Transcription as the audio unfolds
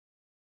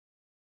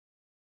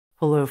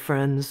Hello,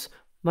 friends.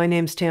 My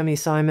name's Tami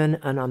Simon,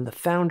 and I'm the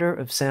founder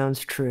of Sounds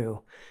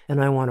True, and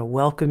I want to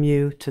welcome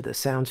you to the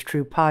Sounds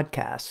True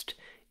podcast,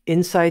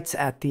 Insights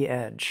at the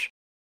Edge.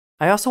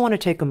 I also want to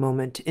take a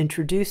moment to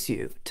introduce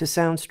you to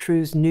Sounds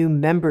True's new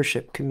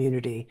membership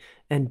community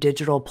and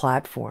digital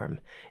platform.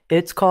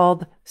 It's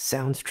called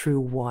Sounds True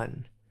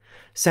One.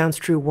 Sounds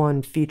True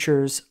One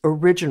features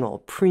original,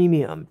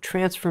 premium,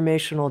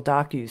 transformational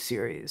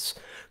docuseries,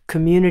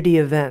 community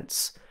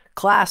events,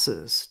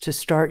 classes to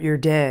start your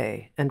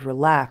day and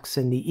relax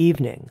in the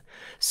evening,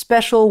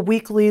 special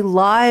weekly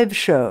live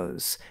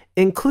shows,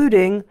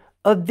 including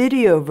a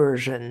video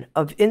version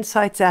of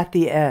Insights at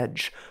the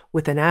Edge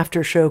with an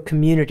after-show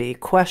community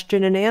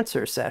question and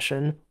answer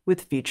session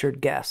with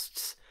featured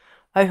guests.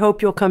 I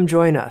hope you'll come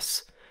join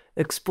us,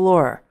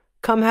 explore,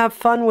 come have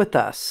fun with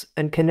us,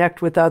 and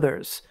connect with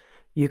others.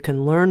 You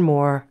can learn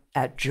more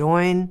at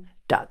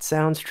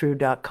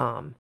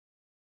join.soundstrue.com.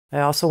 I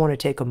also want to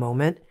take a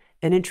moment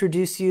and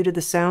introduce you to the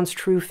Sounds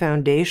True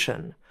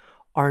Foundation,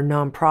 our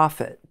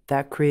nonprofit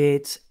that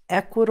creates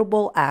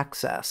equitable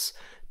access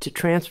to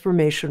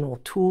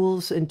transformational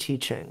tools and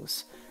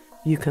teachings.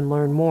 You can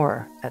learn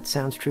more at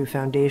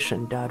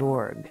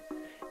soundstruefoundation.org.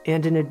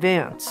 And in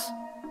advance,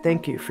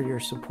 thank you for your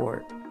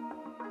support.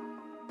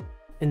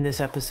 In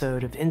this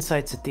episode of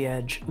Insights at the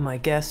Edge, my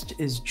guest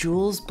is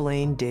Jules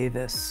Blaine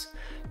Davis.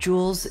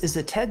 Jules is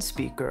a TED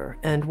speaker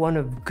and one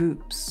of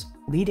Goop's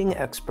leading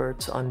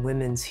experts on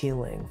women's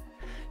healing.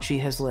 She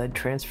has led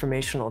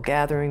transformational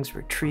gatherings,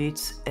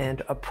 retreats,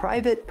 and a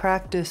private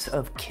practice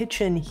of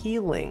kitchen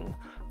healing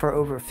for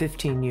over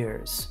 15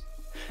 years.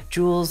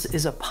 Jules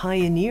is a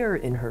pioneer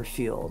in her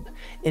field,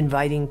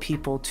 inviting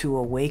people to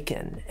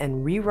awaken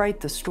and rewrite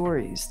the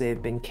stories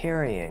they've been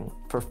carrying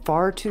for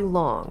far too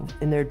long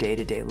in their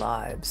day-to-day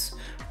lives.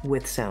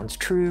 With Sounds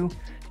True,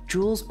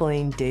 Jules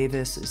Blaine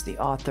Davis is the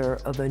author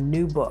of a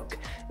new book.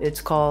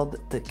 It's called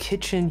The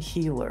Kitchen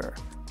Healer: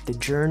 The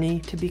Journey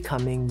to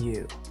Becoming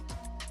You.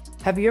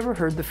 Have you ever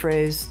heard the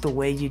phrase, the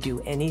way you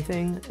do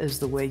anything is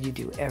the way you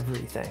do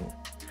everything?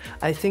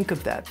 I think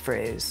of that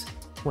phrase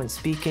when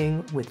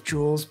speaking with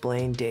Jules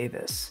Blaine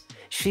Davis.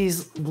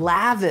 She's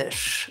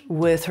lavish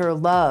with her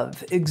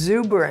love,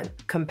 exuberant,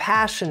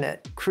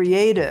 compassionate,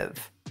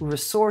 creative,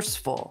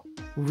 resourceful,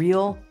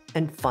 real,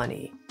 and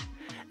funny.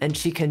 And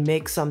she can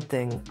make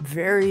something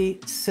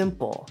very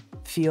simple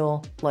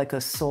feel like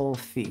a soul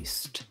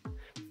feast.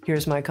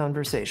 Here's my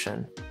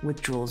conversation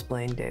with Jules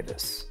Blaine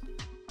Davis.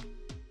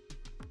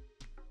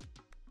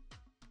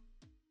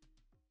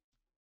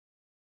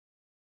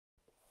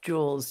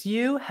 Jules,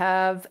 you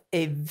have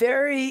a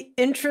very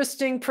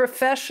interesting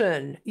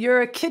profession.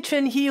 You're a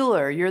kitchen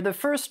healer. You're the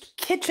first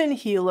kitchen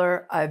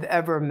healer I've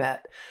ever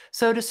met.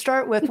 So to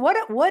start with,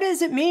 what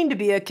does it mean to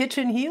be a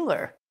kitchen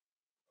healer?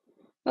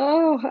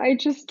 Oh, I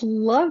just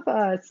love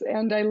us.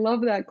 And I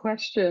love that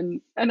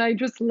question. And I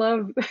just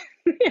love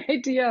the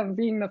idea of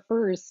being the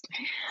first.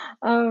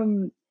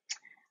 Um,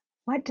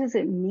 what does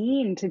it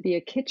mean to be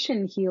a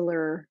kitchen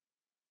healer?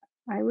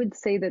 I would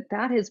say that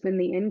that has been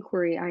the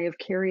inquiry I have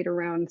carried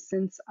around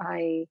since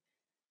I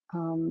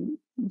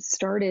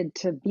started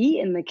to be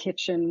in the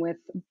kitchen with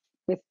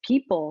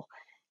people,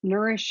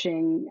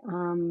 nourishing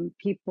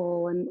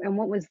people, and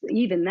what was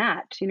even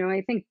that?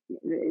 I think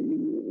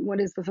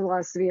what is the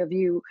philosophy of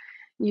you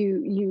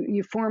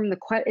form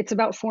it's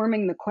about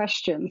forming the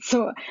question.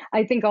 So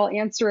I think I'll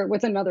answer it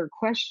with another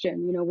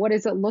question. What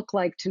does it look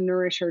like to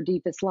nourish our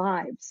deepest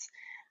lives?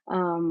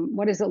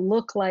 What does it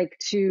look like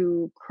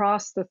to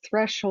cross the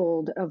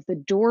threshold of the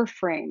door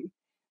frame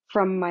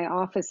from my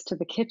office to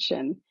the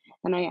kitchen?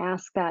 And I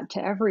ask that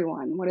to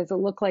everyone. What does it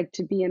look like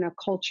to be in a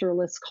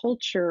cultureless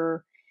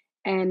culture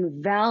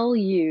and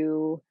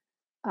value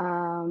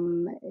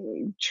um,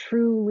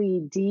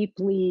 truly,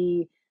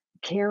 deeply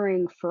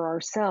caring for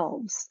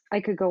ourselves?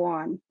 I could go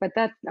on, but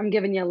that I'm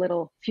giving you a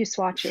little few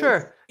swatches.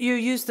 Sure. You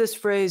use this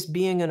phrase,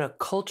 being in a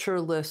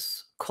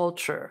cultureless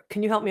culture.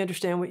 Can you help me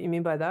understand what you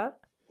mean by that?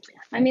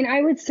 I mean,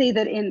 I would say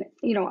that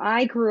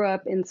I grew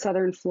up in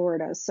Southern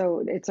Florida,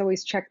 so it's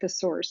always check the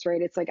source,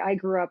 right? It's like I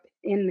grew up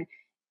in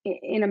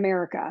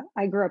America.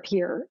 I grew up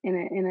here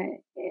in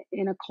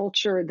a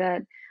culture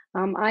that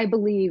I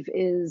believe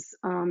is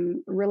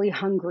really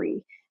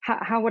hungry.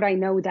 How would I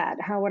know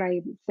that? How would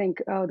I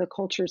think, oh, the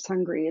culture's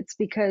hungry? It's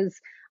because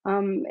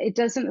it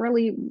doesn't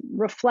really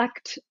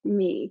reflect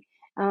me.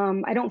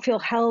 I don't feel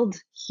held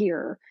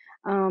here.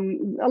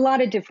 A lot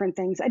of different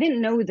things. I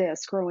didn't know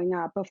this growing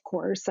up, of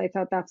course. I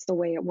thought that's the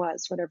way it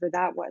was, whatever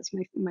that was,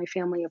 my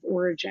family of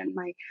origin,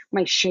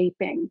 my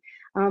shaping.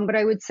 But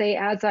I would say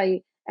as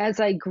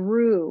I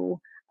grew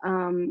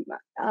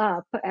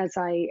up, as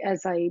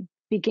I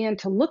began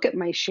to look at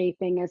my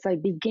shaping, as I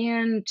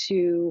began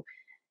to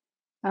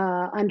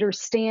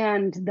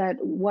understand that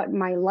what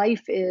my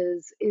life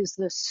is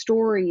the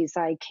stories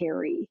I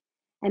carry,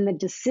 and the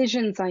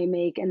decisions I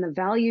make, and the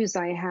values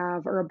I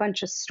have are a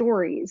bunch of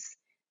stories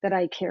that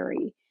I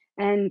carry.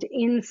 And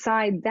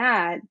inside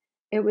that,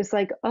 it was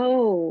like,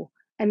 oh,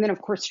 and then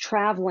of course,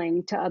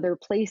 traveling to other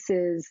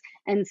places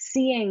and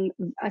seeing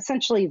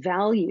essentially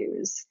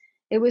values.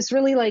 It was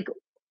really like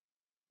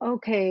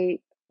okay,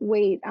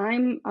 wait,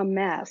 I'm a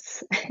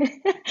mess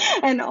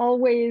and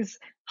always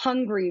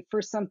hungry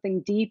for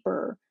something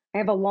deeper. I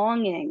have a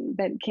longing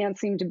that can't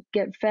seem to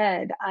get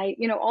fed.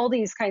 All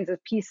these kinds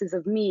of pieces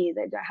of me,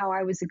 that how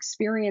I was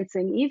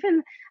experiencing,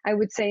 even I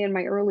would say in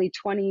my early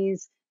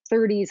 20s,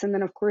 30s, and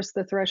then of course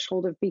the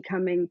threshold of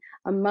becoming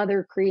a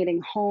mother,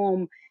 creating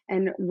home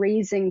and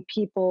raising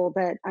people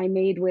that I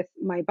made with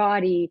my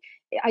body.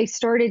 I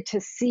started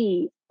to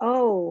see,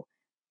 oh,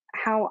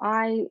 how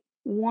I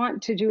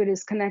want to do it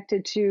is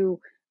connected to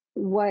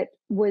what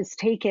was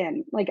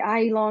taken. Like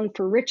I long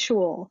for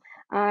ritual.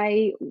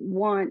 I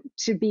want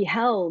to be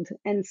held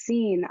and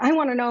seen. I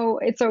want to know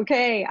it's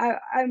okay.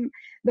 I'm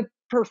the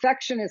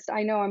perfectionist.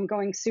 I know I'm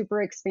going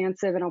super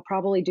expansive, and I'll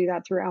probably do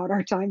that throughout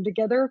our time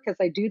together because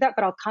I do that.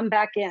 But I'll come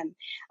back in,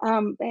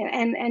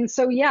 and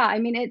so yeah. I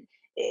mean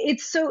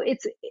it's.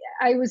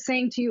 I was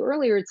saying to you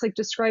earlier, it's like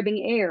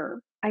describing air.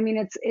 I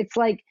mean it's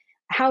like,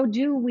 how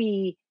do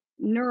we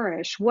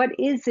nourish? What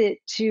is it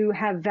to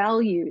have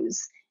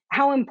values?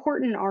 How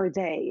important are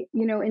they,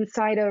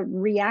 inside a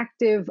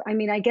reactive? I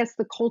mean, I guess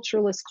the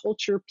cultureless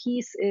culture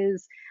piece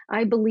is,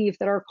 I believe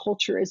that our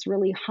culture is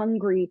really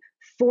hungry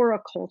for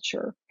a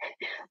culture,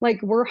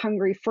 like we're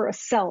hungry for a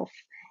self.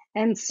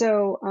 And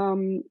so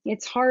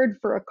it's hard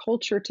for a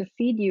culture to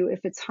feed you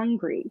if it's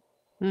hungry.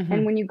 Hmm.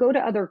 And when you go to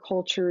other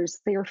cultures,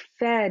 they're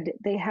fed,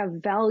 they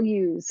have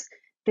values.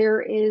 There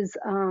is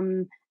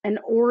an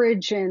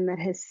origin that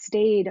has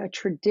stayed, a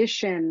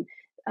tradition.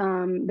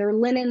 Their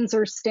linens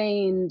are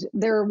stained,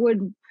 their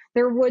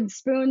wood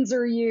spoons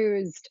are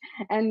used,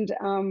 and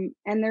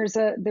there's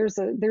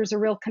a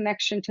real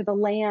connection to the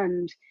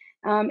land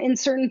in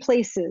certain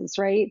places,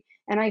 right?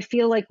 And I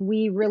feel like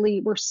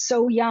we're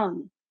so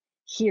young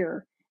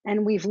here,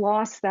 and we've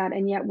lost that,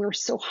 and yet we're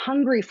so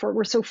hungry for it.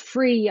 We're so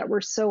free, yet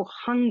we're so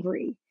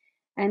hungry.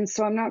 And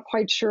so I'm not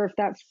quite sure if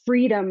that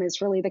freedom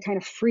is really the kind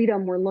of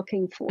freedom we're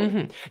looking for.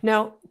 Hmm.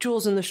 Now,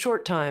 Jules, in the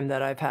short time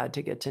that I've had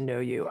to get to know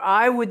you,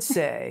 I would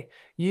say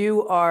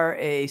you are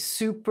a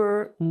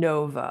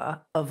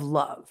supernova of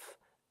love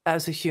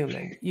as a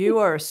human. You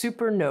are a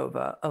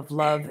supernova of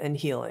love and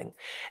healing.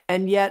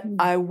 And yet, Mm.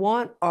 I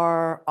want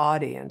our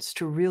audience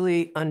to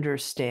really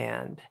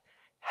understand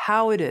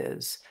how it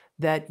is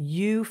that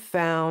you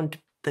found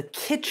the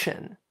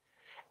kitchen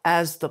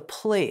as the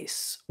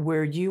place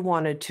where you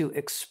wanted to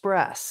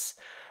express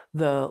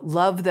the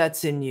love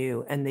that's in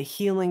you and the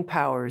healing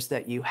powers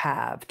that you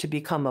have to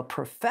become a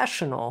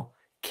professional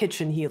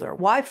kitchen healer.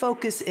 Why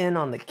focus in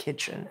on the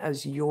kitchen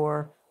as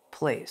your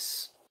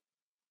place?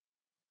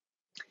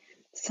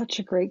 Such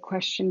a great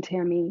question,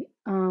 Tammy.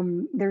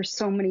 There's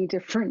so many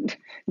different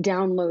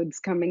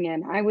downloads coming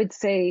in. I would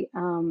say,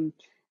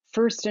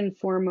 first and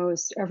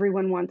foremost,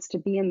 everyone wants to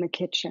be in the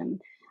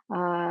kitchen.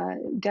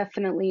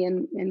 Definitely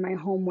in my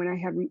home when I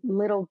have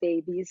little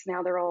babies.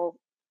 Now they're all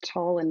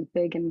tall and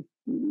big and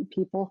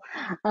people.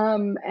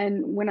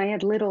 And when I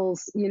had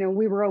littles,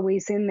 we were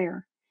always in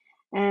there,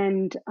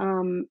 and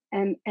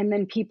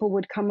then people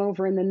would come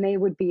over and then they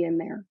would be in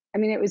there. I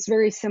mean, it was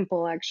very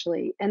simple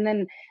actually. And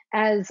then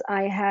as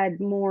I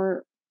had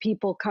more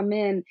people come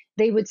in,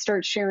 they would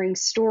start sharing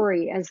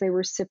story as they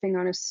were sipping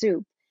on a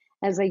soup,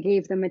 as I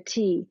gave them a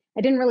tea.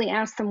 I didn't really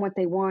ask them what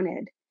they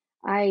wanted.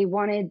 I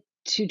wanted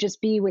to just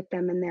be with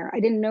them in there.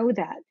 I didn't know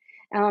that.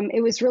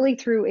 It was really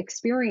through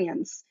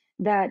experience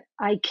that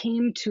I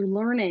came to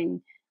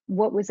learning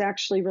what was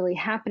actually really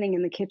happening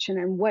in the kitchen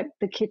and what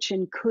the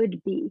kitchen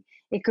could be.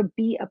 It could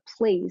be a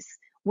place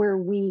where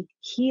we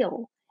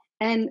heal.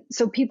 And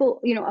so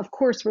people, of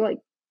course, were like,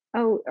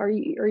 "Oh, are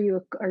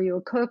you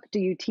a cook? Do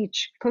you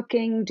teach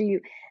cooking? Do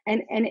you?"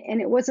 And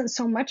it wasn't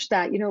so much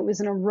that, it was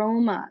an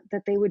aroma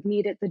that they would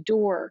meet at the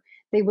door.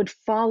 They would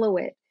follow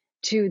it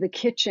to the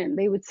kitchen.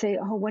 They would say,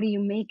 "Oh, what are you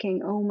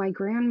making? Oh, my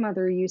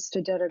grandmother used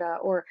to da da da."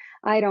 Or,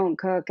 "I don't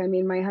cook. I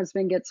mean, my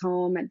husband gets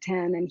home at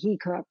 10 and he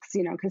cooks,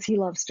 because he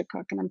loves to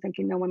cook." And I'm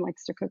thinking, no one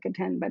likes to cook at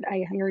 10, but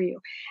I hear you.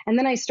 And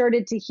then I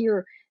started to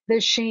hear the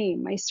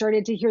shame. I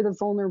started to hear the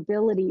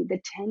vulnerability,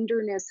 the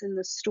tenderness in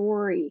the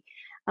story.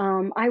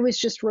 I was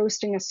just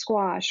roasting a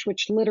squash,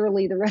 which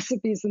literally the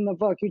recipes in the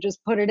book, you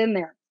just put it in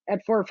there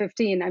at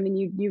 4:15. I mean,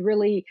 you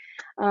really,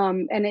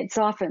 and it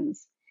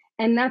softens.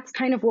 And that's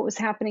kind of what was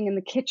happening in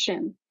the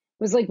kitchen.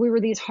 It was like we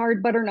were these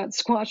hard butternut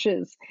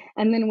squashes,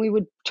 and then we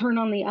would turn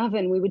on the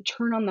oven, we would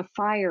turn on the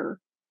fire,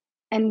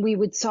 and we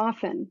would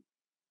soften,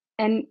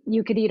 and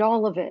you could eat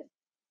all of it,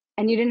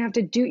 and you didn't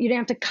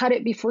have to cut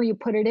it before you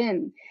put it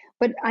in.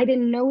 But I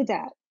didn't know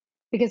that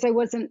because I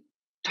wasn't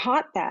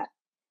taught that.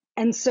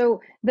 And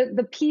so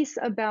the piece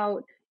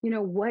about,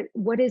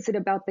 what is it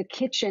about the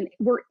kitchen?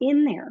 We're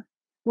in there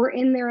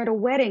at a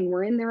wedding,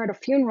 we're in there at a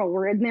funeral,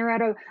 we're in there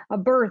at a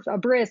birth, a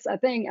bris, a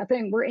thing.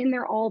 We're in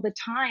there all the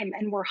time,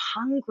 and we're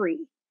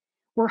hungry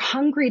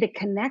to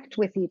connect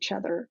with each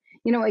other.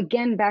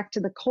 Again, back to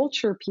the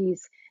culture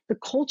piece. The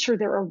culture,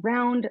 they're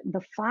around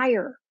the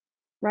fire,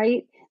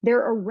 right?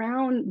 They're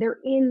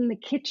in the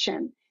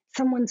kitchen.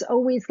 Someone's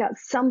always got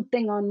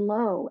something on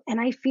low. And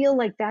I feel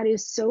like that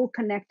is so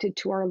connected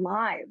to our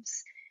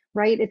lives.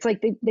 right? It's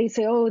like they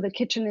say, oh, the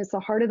kitchen is the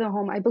heart of the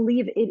home. I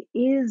believe it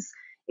is,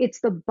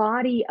 it's the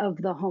body of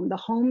the home. The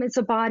home is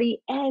a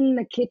body and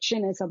the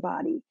kitchen is a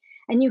body.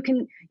 And you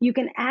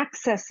can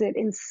access it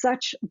in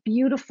such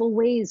beautiful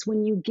ways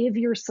when you give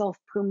yourself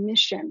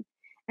permission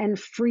and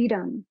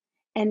freedom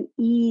and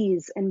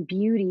ease and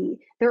beauty.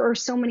 There are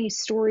so many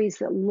stories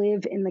that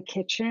live in the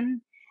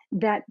kitchen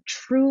that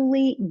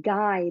truly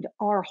guide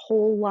our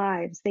whole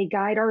lives. They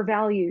guide our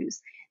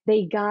values.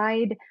 They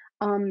guide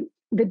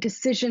the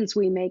decisions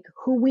we make,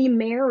 who we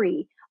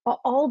marry,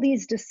 all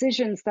these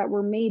decisions that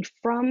were made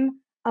from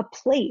a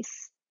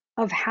place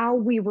of how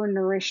we were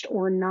nourished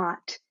or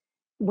not.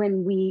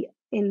 When we,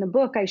 in the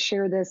book, I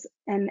share this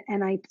and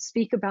I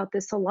speak about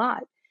this a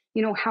lot.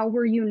 You know, how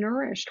were you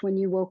nourished when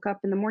you woke up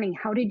in the morning?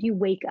 How did you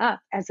wake up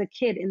as a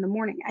kid in the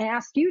morning? I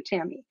asked you,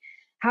 Tami,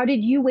 how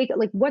did you wake up?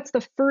 Like, what's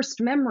the first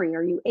memory?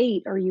 Are you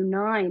 8? Are you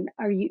 9?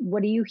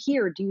 What do you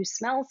hear? Do you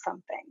smell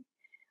something?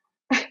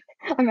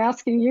 I'm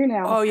asking you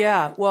now. Oh,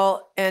 yeah.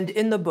 Well, and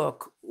in the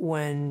book,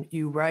 when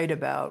you write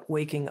about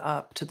waking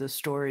up to the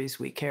stories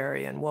we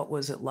carry and what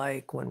was it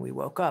like when we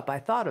woke up, I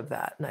thought of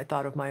that. And I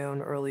thought of my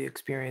own early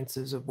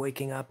experiences of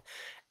waking up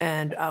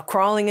and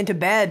crawling into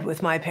bed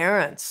with my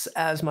parents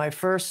as my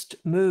first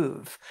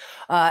move.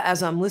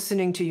 As I'm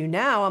listening to you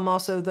now, I'm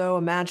also, though,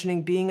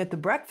 imagining being at the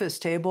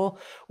breakfast table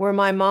where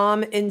my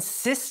mom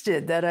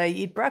insisted that I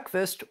eat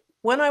breakfast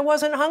when I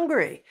wasn't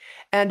hungry.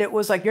 And it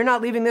was like, you're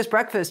not leaving this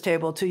breakfast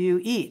table till you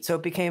eat. So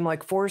it became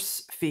like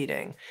force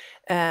feeding,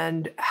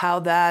 and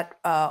how that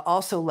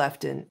also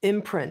left an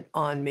imprint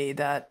on me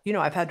that,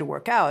 I've had to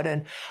work out.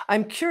 And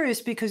I'm curious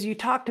because you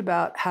talked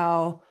about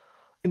how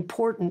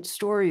important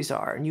stories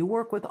are, and you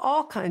work with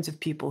all kinds of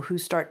people who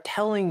start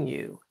telling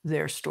you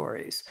their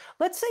stories.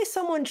 Let's say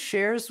someone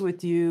shares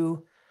with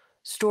you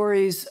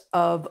stories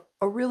of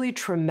a really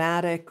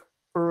traumatic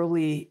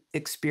early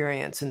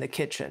experience in the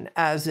kitchen,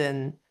 as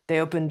in they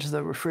opened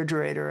the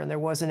refrigerator and there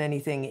wasn't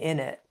anything in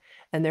it,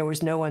 and there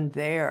was no one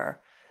there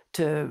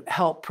to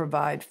help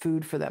provide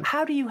food for them.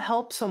 How do you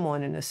help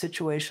someone in a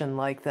situation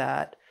like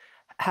that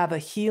have a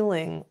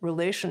healing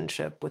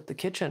relationship with the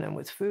kitchen and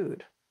with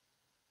food?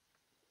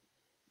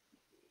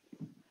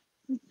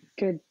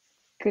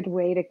 Good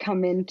way to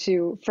come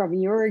into from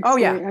your Oh,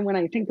 yeah. experience. And when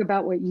I think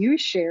about what you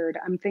shared,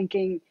 I'm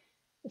thinking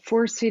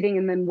force feeding,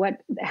 and then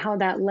how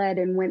that led,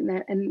 and when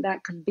that, and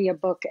that could be a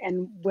book,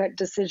 and what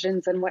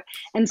decisions and what,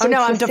 and Oh, so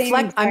no, it's the same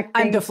exact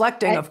I'm thing.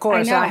 deflecting, of I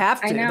course. I know,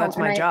 have I to. know, That's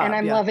my and job.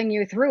 I'm Yeah. loving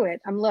you through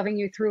it. I'm loving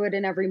you through it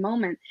in every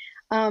moment.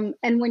 And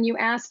when you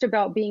asked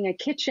about being a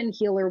kitchen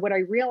healer, what I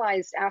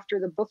realized after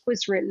the book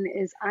was written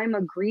is I'm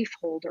a grief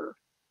holder.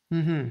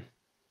 Hmm.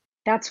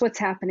 That's what's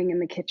happening in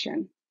the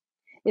kitchen,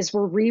 is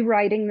we're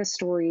rewriting the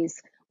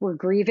stories, we're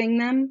grieving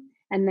them,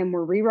 and then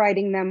we're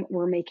rewriting them,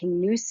 we're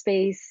making new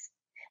space,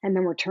 and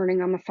then we're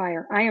turning on the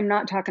fire. I am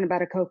not talking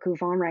about a coq au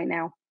vin right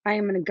now. I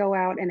am going to go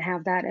out and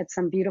have that at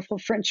some beautiful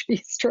French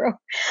bistro.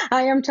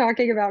 I am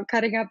talking about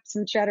cutting up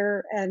some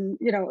cheddar and,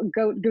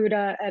 goat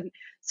gouda. And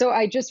so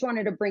I just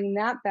wanted to bring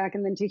that back.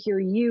 And then to hear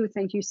you,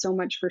 thank you so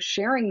much for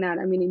sharing that.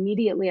 I mean,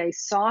 immediately I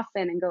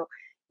soften and go,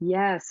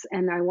 yes.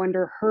 And I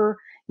wonder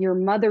your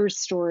mother's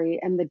story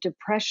and the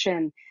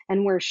depression,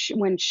 and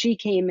when she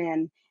came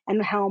in,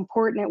 and how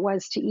important it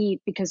was to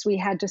eat because we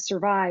had to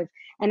survive,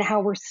 and how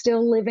we're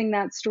still living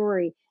that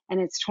story, and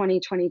it's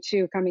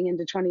 2022 coming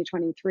into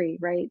 2023,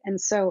 right? And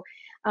so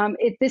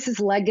this is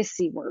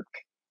legacy work,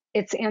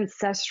 it's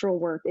ancestral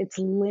work, it's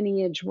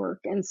lineage work.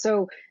 And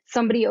so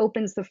somebody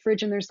opens the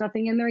fridge and there's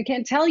nothing in there, I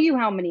can't tell you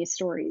how many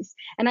stories,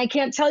 and I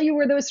can't tell you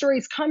where those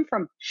stories come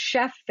from.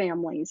 Chef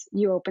families,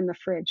 you open the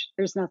fridge,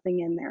 there's nothing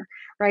in there,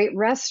 right?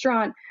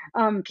 Restaurant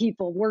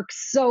people work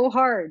so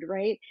hard,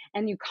 right?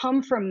 And you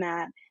come from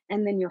that,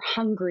 and then you're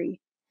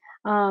hungry.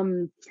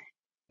 um,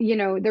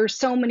 there's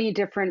so many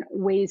different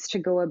ways to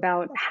go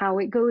about how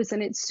it goes,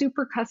 and it's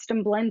super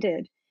custom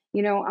blended.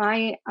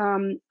 I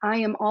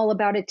am all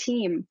about a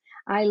team.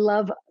 I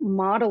love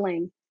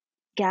modeling,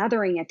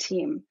 gathering a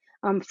team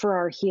for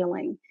our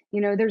healing.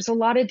 There's a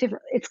lot of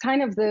different, it's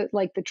kind of the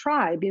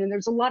tribe,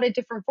 there's a lot of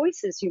different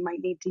voices you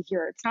might need to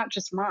hear. It's not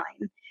just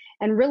mine.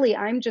 And really,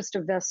 I'm just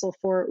a vessel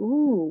for,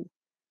 ooh,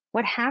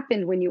 what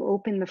happened when you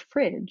open the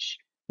fridge,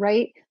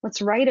 right?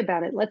 Let's write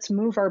about it. Let's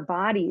move our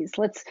bodies.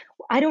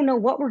 I don't know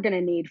what we're going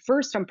to need.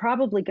 First, I'm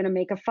probably going to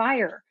make a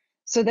fire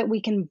so that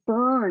we can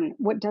burn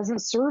what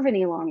doesn't serve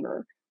any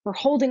longer. We're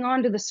holding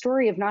on to the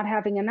story of not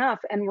having enough.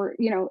 And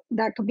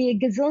that could be a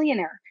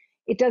gazillionaire.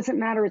 It doesn't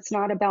matter. It's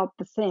not about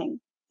the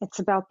thing. It's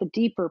about the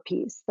deeper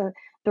piece,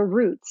 the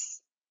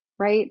roots,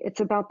 right? It's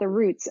about the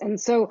roots. And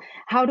so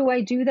how do I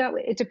do that?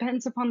 It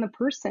depends upon the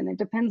person. It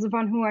depends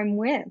upon who I'm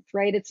with,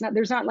 right?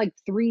 There's not like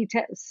three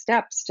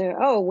steps to,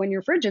 oh, when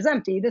your fridge is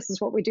empty, this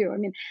is what we do. I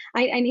mean,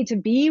 I need to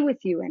be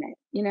with you in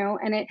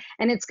it,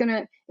 and it's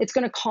going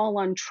to call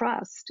on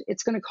trust.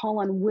 It's going to call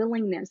on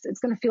willingness.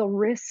 It's going to feel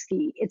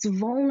risky. It's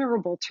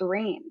vulnerable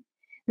terrain.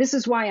 This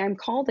is why I'm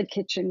called a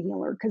kitchen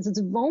healer, because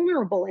it's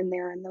vulnerable in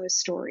there in those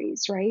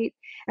stories, right?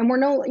 And we're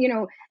no,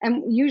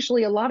 and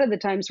usually a lot of the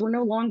times we're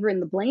no longer in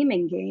the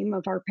blaming game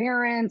of our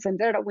parents and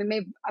that we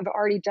may have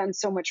already done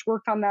so much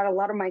work on that. A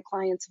lot of my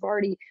clients have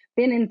already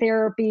been in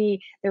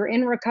therapy, they're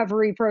in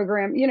recovery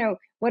program,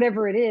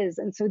 whatever it is.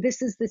 And so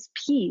this is this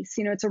piece,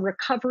 it's a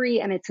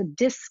recovery and it's a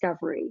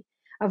discovery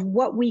of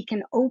what we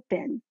can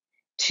open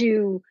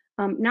to,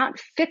 not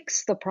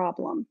fix the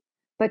problem,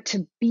 but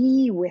to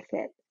be with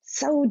it.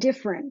 So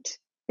different.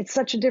 It's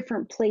such a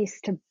different place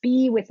to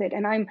be with it.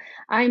 And I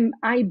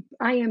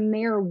am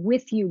there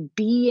with you,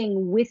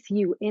 being with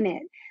you in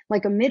it,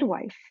 like a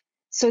midwife,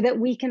 so that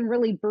we can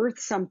really birth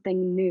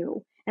something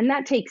new. And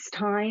that takes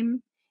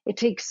time. It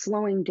takes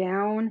slowing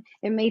down.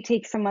 It may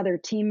take some other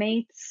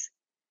teammates.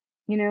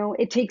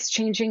 It takes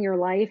changing your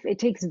life. It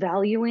takes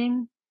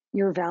valuing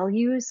your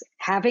values,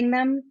 having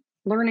them,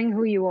 learning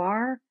who you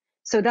are.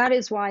 So that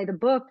is why the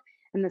book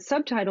and the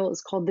subtitle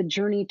is called The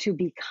Journey to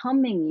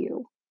Becoming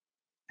You,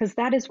 because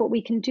that is what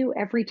we can do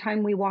every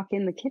time we walk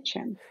in the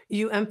kitchen.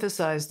 You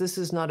emphasize this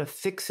is not a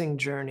fixing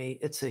journey,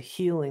 it's a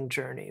healing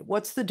journey.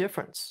 What's the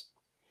difference?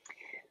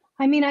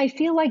 I mean, I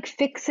feel like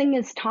fixing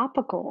is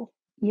topical,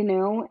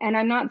 and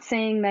I'm not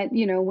saying that,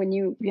 when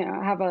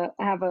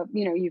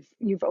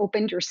you've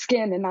opened your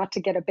skin and not to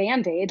get a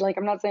Band-Aid, like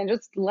I'm not saying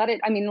just let it,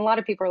 I mean, a lot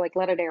of people are like,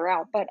 let it air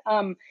out, but,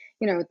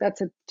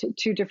 that's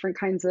two different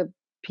kinds of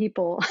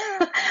people.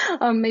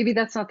 Maybe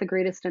that's not the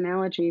greatest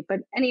analogy,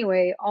 but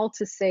anyway, all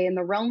to say in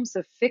the realms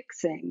of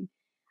fixing,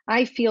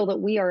 I feel that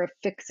we are a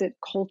fix-it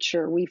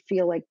culture. We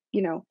feel like,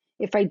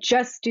 if I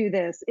just do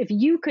this, if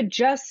you could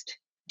just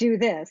do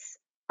this,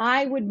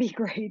 I would be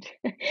great.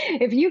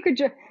 If you could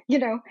just,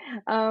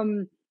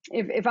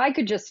 if I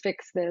could just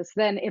fix this,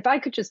 then if I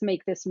could just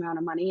make this amount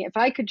of money, if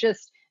I could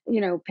just,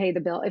 pay the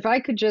bill, if I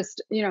could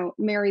just,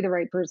 marry the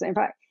right person, if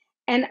I,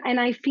 and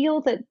I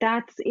feel that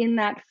that's in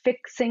that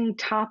fixing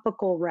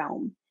topical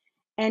realm.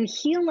 And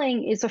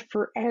healing is a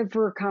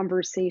forever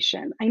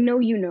conversation. I know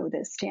you know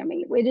this,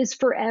 Tami. It is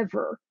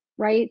forever,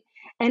 right?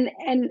 And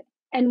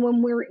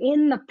when we're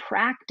in the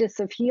practice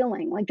of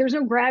healing, like there's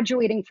no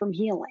graduating from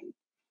healing.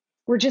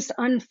 We're just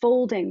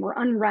unfolding, we're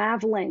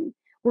unraveling,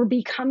 we're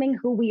becoming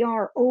who we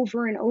are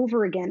over and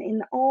over again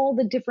in all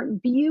the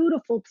different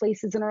beautiful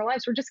places in our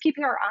lives. We're just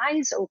keeping our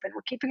eyes open,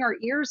 we're keeping our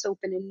ears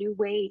open in new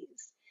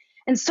ways.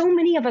 And so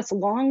many of us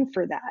long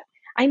for that.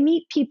 I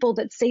meet people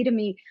that say to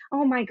me,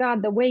 oh my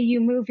God, the way you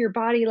move your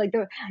body, like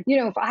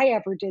if I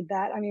ever did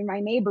that, I mean,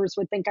 my neighbors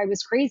would think I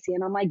was crazy.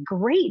 And I'm like,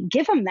 great,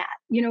 give them that,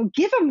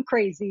 give them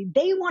crazy.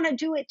 They want to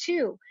do it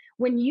too.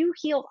 When you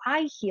heal,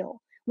 I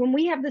heal. When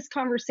we have this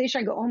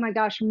conversation, I go, oh my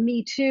gosh,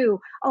 me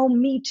too. Oh,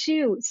 me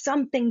too.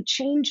 Something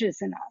changes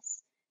in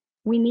us.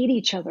 We need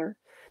each other.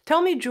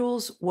 Tell me,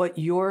 Jules, what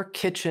your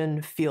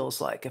kitchen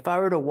feels like. If I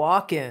were to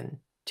walk in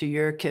to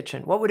your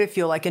kitchen, what would it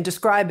feel like? And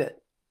describe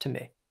it to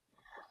me.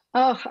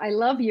 Oh, I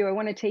love you. I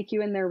want to take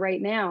you in there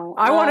right now.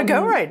 I want to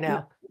go right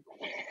now.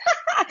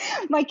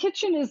 My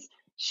kitchen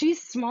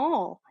she's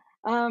small.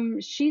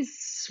 She's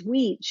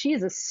sweet. She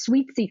is a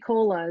sweetsy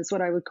cola is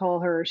what I would call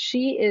her.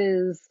 She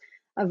is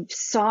a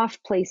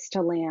soft place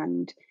to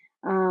land.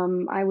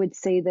 I would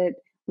say that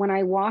when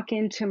I walk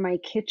into my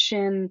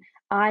kitchen,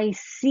 I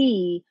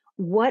see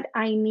what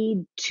I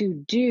need to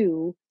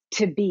do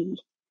to be.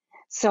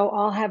 So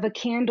I'll have a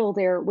candle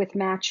there with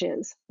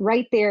matches,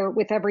 right there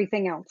with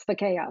everything else, the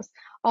chaos.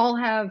 I'll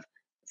have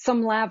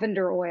some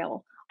lavender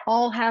oil.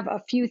 I'll have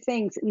a few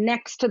things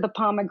next to the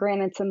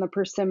pomegranates and the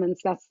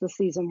persimmons. That's the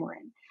season we're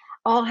in.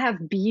 I'll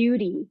have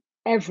beauty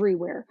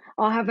everywhere.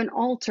 I'll have an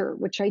altar,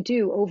 which I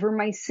do over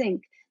my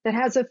sink, that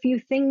has a few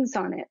things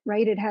on it,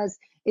 right?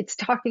 It's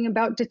talking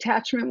about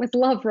detachment with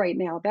love right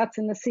now. That's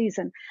in the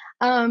season.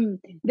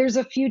 There's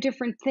a few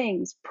different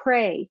things.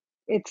 Pray,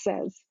 it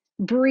says.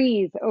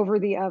 Breathe over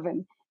the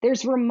oven.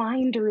 There's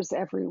reminders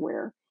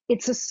everywhere.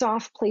 It's a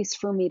soft place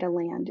for me to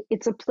land.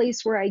 It's a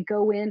place where I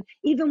go in,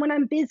 even when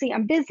I'm busy.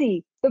 I'm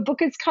busy. The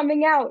book is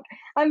coming out.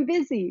 I'm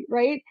busy,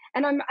 right?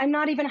 And I'm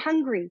not even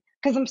hungry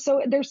because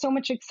there's so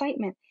much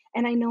excitement.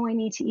 And I know I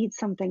need to eat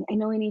something. I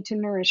know I need to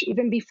nourish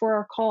even before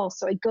our call.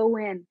 So I go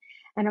in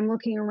and I'm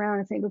looking around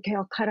and think, okay,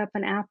 I'll cut up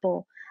an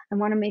apple. I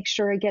want to make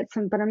sure I get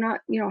some, but I'm not,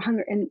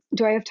 hungry. And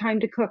do I have time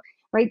to cook?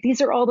 Right?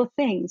 These are all the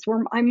things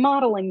where I'm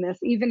modeling this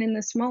even in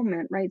this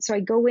moment, right? So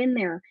I go in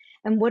there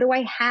and what do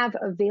I have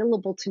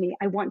available to me?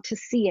 I want to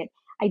see it.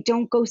 I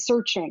don't go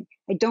searching.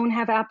 I don't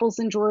have apples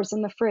and drawers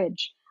in the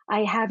fridge.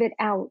 I have it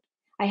out.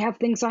 I have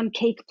things on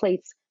cake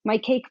plates. My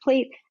cake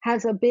plate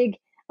has a big,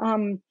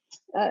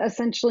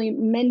 essentially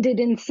mended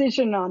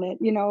incision on it,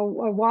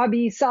 a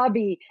wabi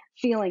sabi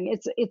feeling.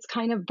 It's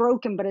kind of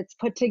broken, but it's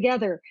put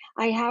together.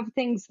 I have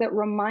things that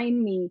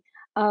remind me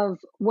of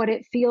what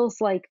it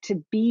feels like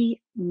to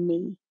be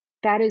me.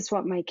 That is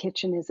what my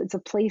kitchen is. It's a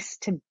place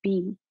to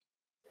be.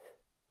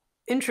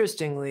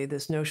 Interestingly,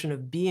 this notion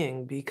of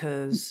being,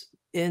 because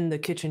in the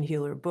Kitchen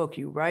Healer book,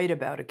 you write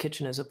about a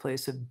kitchen as a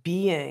place of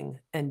being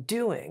and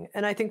doing.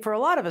 And I think for a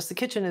lot of us, the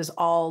kitchen is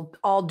all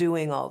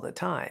doing all the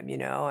time.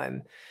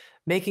 I'm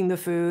making the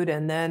food,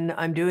 and then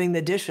I'm doing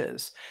the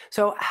dishes.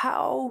 So,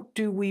 how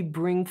do we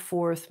bring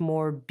forth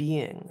more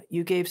being?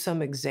 You gave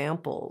some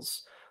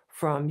examples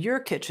from your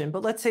kitchen,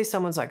 but let's say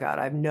someone's like, God,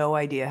 I have no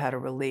idea how to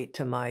relate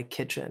to my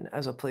kitchen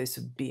as a place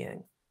of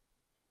being.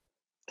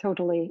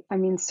 Totally. I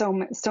mean, so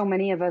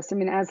many of us. I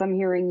mean, as I'm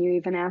hearing you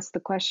even ask the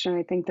question,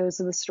 I think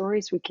those are the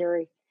stories we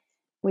carry.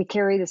 We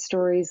carry the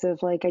stories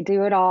of like, I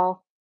do it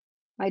all.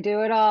 I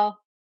do it all.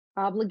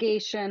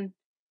 Obligation,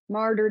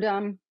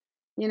 martyrdom.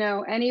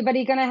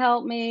 Anybody gonna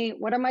help me?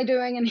 What am I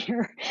doing in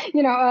here?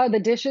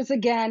 The dishes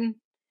again.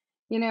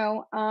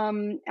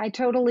 I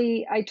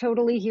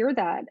totally hear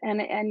that,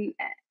 and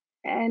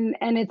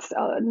it's.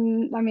 I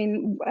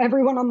mean,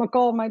 everyone on the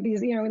call might be,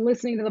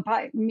 listening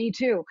to me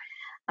too,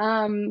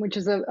 which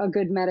is a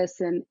good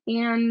medicine.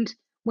 And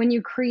when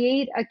you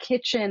create a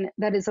kitchen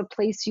that is a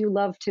place you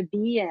love to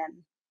be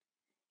in,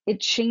 it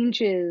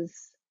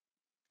changes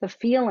the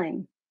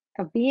feeling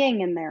of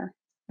being in there,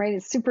 right?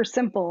 It's super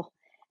simple.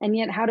 And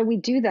yet, how do we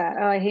do that?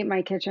 Oh, I hate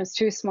my kitchen. It's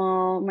too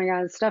small. Oh my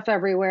God, stuff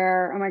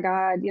everywhere. Oh my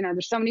God,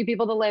 there's so many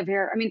people that live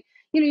here. I mean,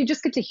 you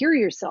just get to hear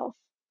yourself.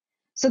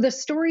 So the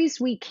stories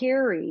we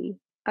carry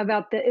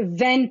about the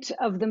event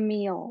of the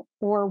meal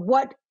or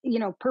what,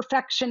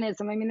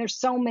 perfectionism. I mean, there's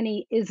so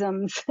many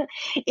isms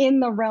in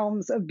the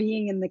realms of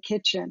being in the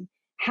kitchen.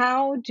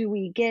 How do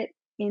we get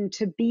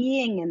into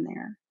being in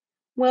there?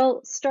 Well,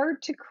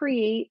 start to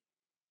create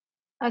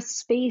a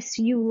space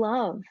you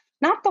love,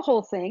 not the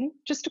whole thing,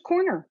 just a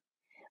corner.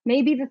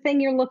 Maybe the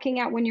thing you're looking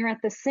at when you're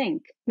at the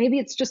sink. Maybe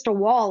it's just a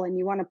wall and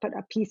you want to put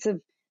a piece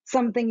of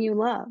something you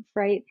love,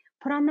 right?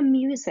 Put on the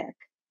music,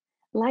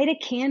 light a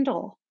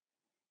candle,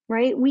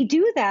 right? We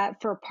do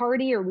that for a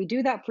party or we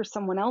do that for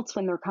someone else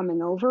when they're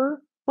coming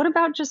over. What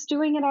about just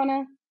doing it on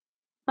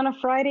a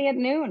Friday at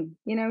noon?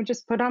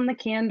 Just put on the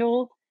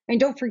candle. I mean,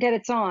 don't forget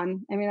it's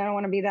on. I mean, I don't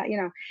want to be that,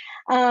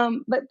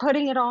 but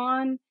putting it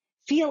on,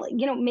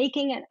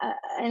 making it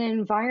an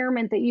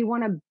environment that you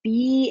want to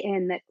be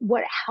in, that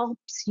what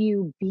helps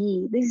you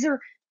be. These are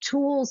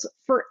tools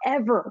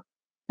forever.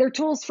 They're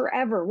tools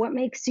forever. What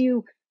makes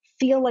you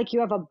feel like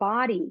you have a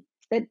body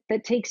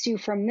that takes you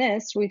from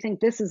this, we think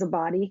this is a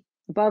body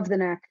above the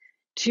neck,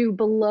 to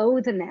below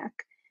the neck,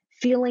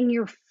 feeling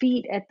your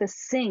feet at the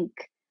sink,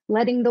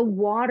 letting the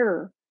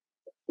water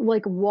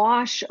like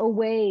wash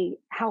away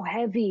how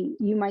heavy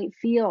you might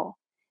feel.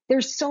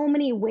 There's so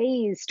many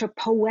ways to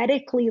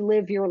poetically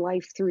live your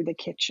life through the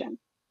kitchen.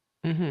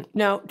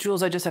 Now,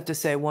 Jules, I just have to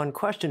say one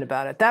question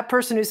about it. That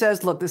person who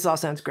says, look, this all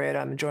sounds great.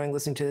 I'm enjoying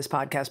listening to this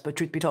podcast, but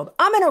truth be told,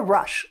 I'm in a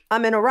rush.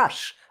 I'm in a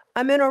rush.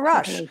 I'm in a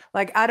rush. Totally.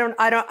 Like,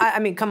 I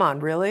mean, come on,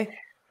 really?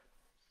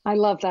 I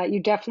love that. You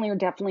definitely are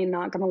definitely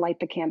not going to light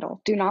the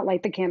candle. Do not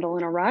light the candle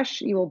in a rush.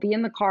 You will be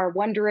in the car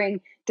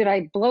wondering, did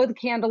I blow the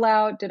candle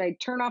out? Did I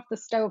turn off the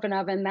stove and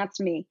oven? That's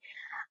me.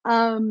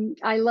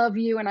 I love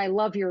you and I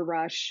love your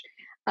rush.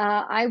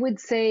 I would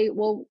say,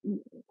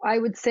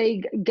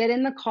 get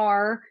in the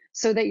car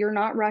so that you're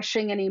not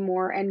rushing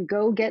anymore and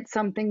go get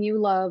something you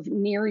love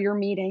near your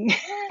meeting.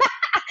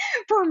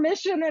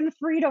 Permission and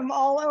freedom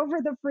all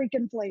over the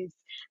freaking place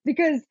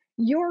because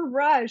your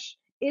rush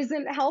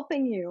isn't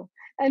helping you.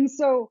 And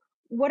so,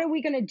 what are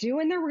we going to do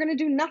in there? We're going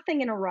to do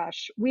nothing in a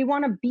rush. We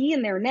want to be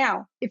in there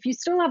now. If you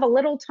still have a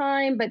little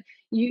time, but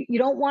you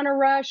don't want to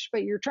rush,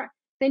 but you're trying,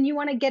 then you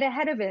want to get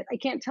ahead of it. I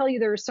can't tell you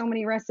there are so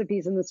many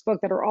recipes in this book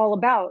that are all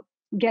about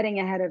getting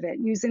ahead of it,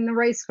 using the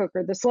rice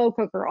cooker, the slow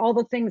cooker, all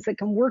the things that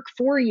can work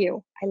for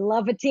you. I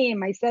love a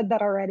team. I said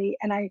that already,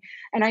 and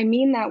I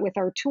mean that with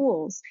our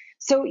tools.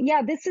 So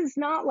yeah, this is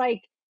not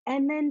like,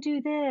 and then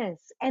do this,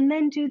 and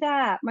then do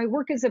that. My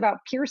work is about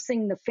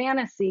piercing the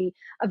fantasy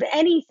of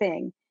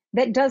anything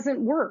that doesn't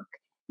work.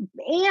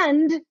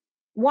 And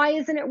why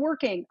isn't it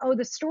working? Oh,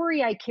 the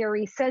story I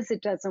carry says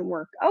it doesn't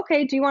work.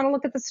 Okay, do you want to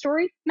look at the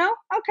story? No?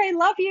 Okay,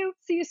 love you.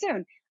 See you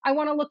soon. I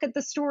want to look at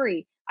the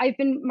story.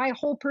 My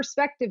whole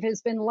perspective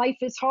has been life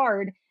is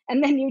hard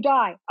and then you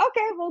die.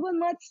 Okay, well, then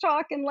let's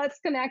talk and let's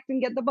connect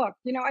and get the book.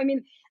 I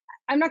mean,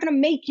 I'm not going to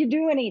make you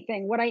do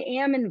anything. What I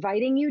am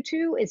inviting you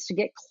to is to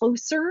get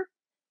closer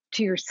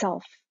to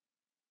yourself.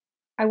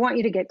 I want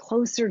you to get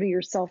closer to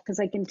yourself because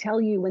I can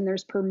tell you when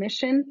there's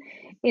permission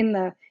in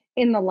the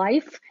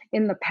life,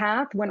 in the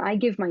path, when I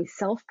give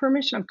myself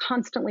permission, I'm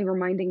constantly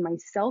reminding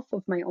myself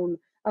of my own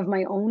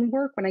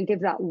work. When I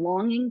give that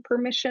longing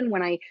permission,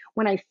 when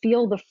I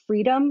feel the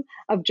freedom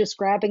of just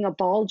grabbing a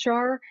ball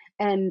jar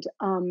and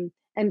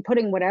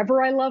putting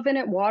whatever I love in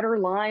it, water,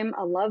 lime,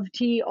 a love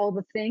tea, all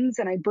the things,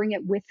 and I bring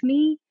it with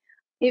me,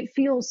 it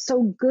feels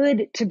so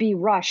good to be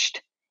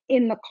rushed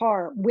in the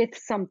car with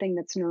something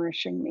that's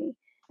nourishing me.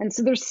 And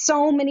so there's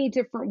so many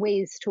different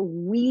ways to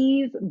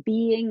weave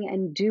being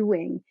and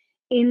doing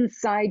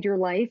inside your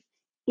life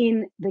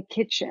in the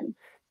kitchen.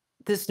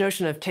 This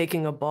notion of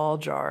taking a ball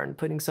jar and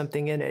putting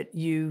something in it,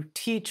 you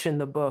teach in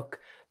the book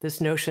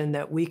this notion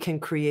that we can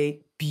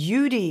create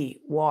beauty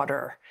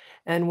water.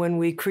 And when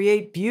we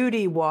create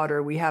beauty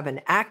water, we have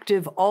an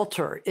active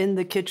altar in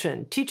the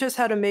kitchen. Teach us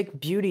how to make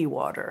beauty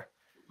water.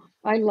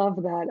 I love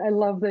that. I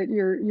love that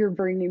you're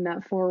bringing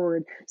that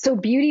forward. So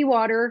beauty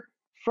water,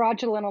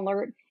 fraudulent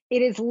alert.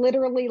 It is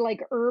literally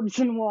like herbs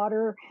and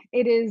water.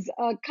 It is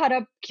a cut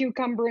up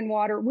cucumber and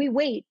water. We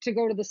wait to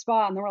go to the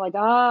spa and then we're like,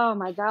 oh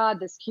my God,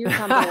 this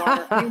cucumber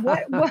water. I mean,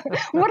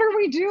 what are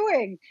we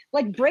doing?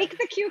 Like break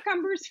the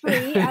cucumbers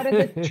free out of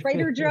the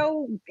Trader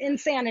Joe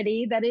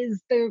insanity that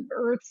is the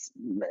earth's,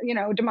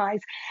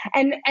 demise,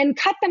 and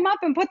cut them up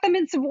and put them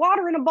in some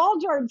water in a ball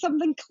jar and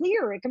something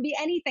clear. It can be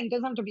anything. It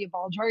doesn't have to be a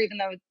ball jar, even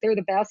though they're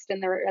the best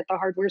and they're at the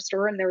hardware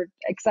store and they're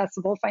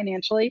accessible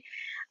financially.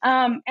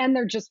 And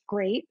they're just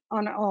great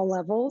on all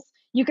levels.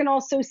 You can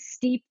also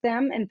steep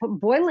them and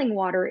put boiling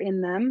water in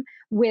them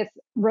with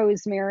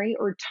rosemary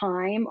or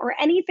thyme or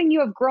anything you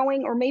have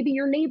growing, or maybe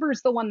your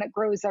neighbor's the one that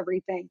grows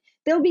everything.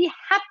 They'll be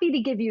happy to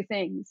give you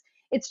things.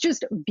 It's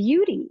just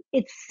beauty.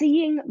 It's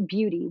seeing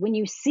beauty. When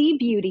you see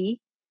beauty,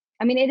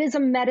 I mean, it is a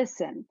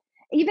medicine.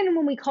 Even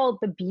when we call it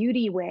the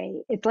beauty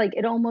way, it's like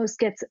it almost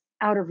gets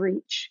out of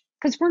reach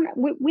because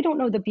we don't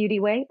know the beauty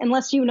way.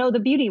 Unless you know the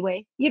beauty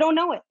way, you don't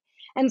know it.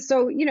 And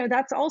so,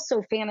 that's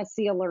also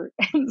fantasy alert.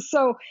 And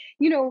so,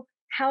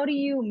 how do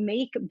you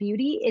make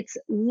beauty? It's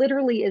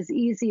literally as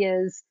easy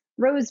as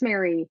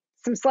rosemary,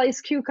 some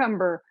sliced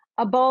cucumber,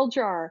 a ball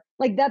jar.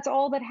 Like that's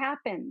all that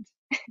happened.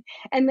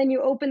 And then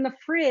you open the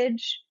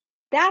fridge.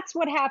 That's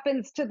what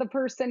happens to the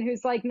person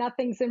who's like,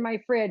 nothing's in my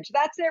fridge.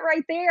 That's it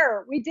right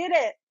there. We did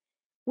it.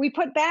 We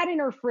put that in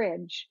her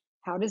fridge.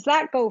 How does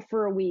that go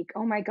for a week?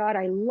 Oh my God,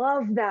 I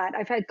love that.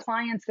 I've had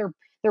clients,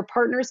 their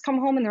partners come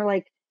home and they're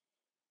like,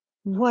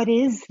 what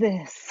is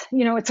this?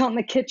 It's on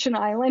the kitchen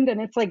island and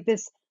it's like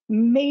this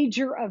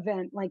major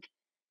event. Like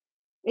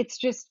it's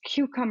just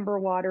cucumber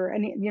water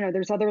and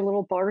there's other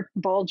little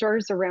ball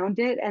jars around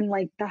it. And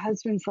like the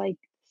husband's like,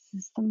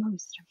 this is the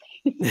most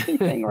amazing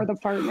thing, or the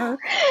partner.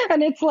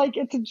 And it's like,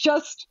 it's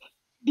just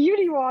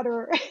beauty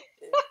water.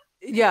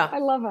 Yeah. I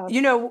love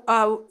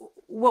it.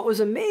 What was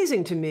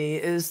amazing to me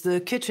is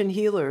the Kitchen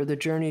Healer, The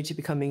Journey to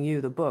Becoming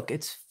You, the book.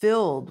 It's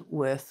filled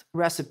with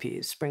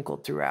recipes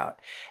sprinkled throughout.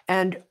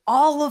 And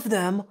all of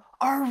them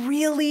are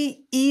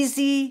really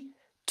easy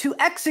to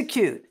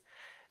execute.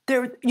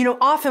 There,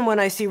 often when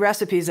I see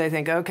recipes, I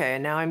think, okay,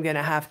 now I'm going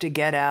to have to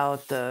get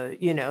out the,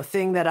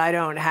 thing that I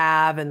don't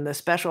have and the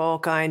special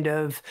kind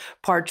of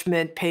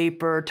parchment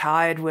paper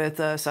tied with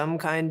some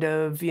kind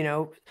of,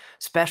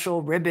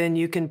 special ribbon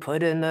you can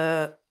put in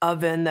the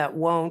oven that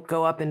won't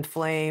go up in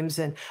flames.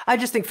 And I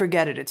just think,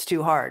 forget it, it's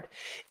too hard.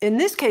 In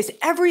this case,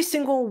 every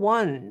single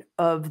one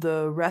of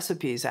the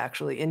recipes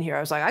actually in here,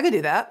 I was like, I could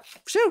do that.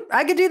 Shoot,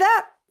 I could do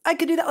that. I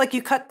could do that. Like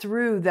you cut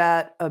through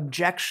that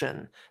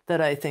objection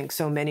that I think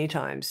so many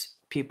times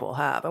people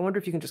have. I wonder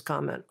if you can just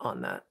comment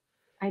on that.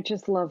 I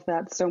just love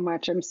that so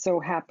much. I'm so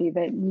happy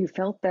that you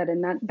felt that.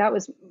 And that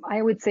was,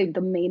 I would say,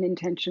 the main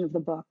intention of the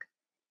book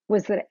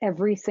was that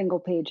every single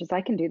page is,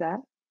 I can do that.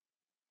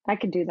 I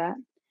can do that.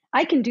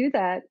 I can do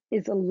that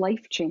is a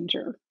life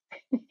changer.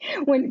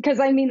 Because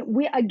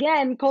we,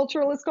 again,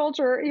 cultureless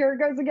culture, here it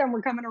goes again.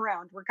 We're coming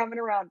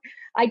around.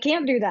 I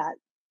can't do that.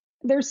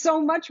 There's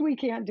so much we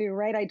can't do,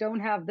 right? I don't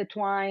have the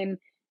twine.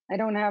 I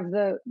don't have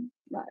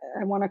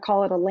I want to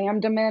call it a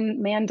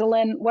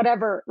mandolin,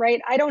 whatever,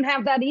 right? I don't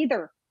have that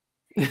either.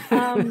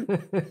 And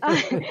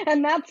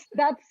that's,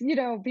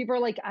 people are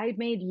like, I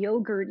made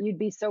yogurt. You'd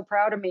be so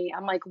proud of me.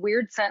 I'm like,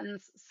 weird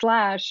sentence /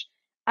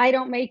 I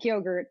don't make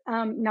yogurt.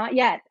 Not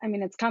yet. I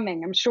mean, it's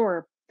coming, I'm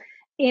sure,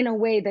 in a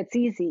way that's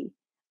easy.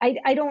 I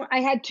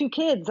had 2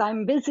 kids.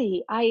 I'm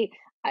busy. I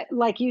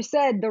like you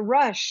said, the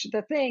rush,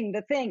 the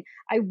thing,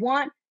 I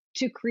want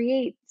to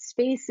create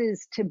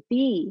spaces to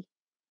be.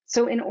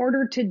 So in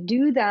order to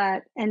do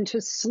that and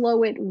to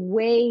slow it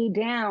way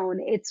down,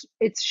 it's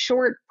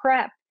short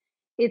prep.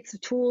 It's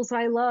tools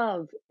I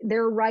love.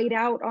 They're right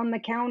out on the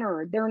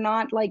counter. They're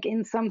not like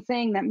in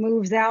something that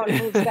moves out and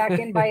moves back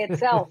in by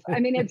itself. I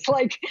mean, it's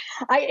like,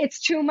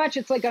 it's too much.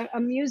 It's like a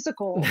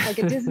musical, like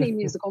a Disney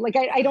musical. Like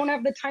I don't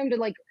have the time to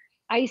like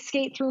ice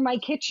skate through my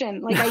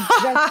kitchen. Like I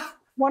just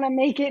want to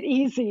make it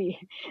easy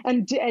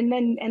and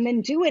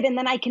then do it. And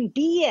then I can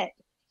be it.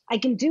 I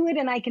can do it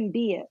and I can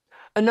be it.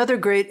 Another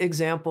great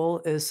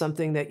example is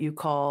something that you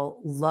call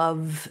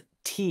love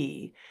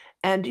tea.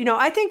 And,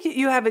 I think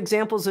you have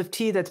examples of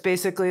tea that's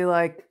basically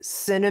like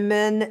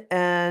cinnamon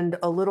and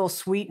a little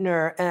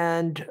sweetener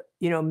and,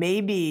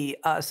 maybe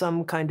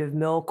some kind of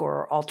milk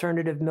or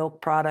alternative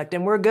milk product.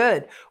 And we're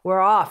good. We're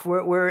off.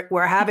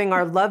 We're having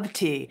our love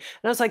tea.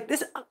 And I was like,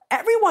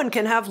 everyone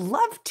can have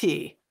love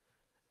tea.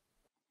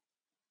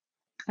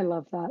 I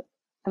love that.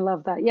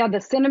 Yeah,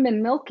 the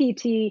cinnamon milky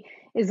tea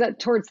is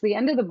towards the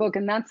end of the book.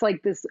 And that's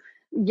like this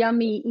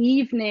yummy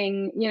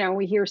evening.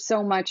 We hear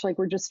so much, like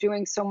we're just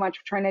doing so much,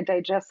 trying to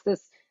digest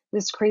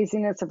this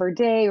craziness of our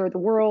day or the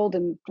world.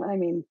 And I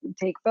mean,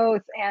 take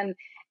both and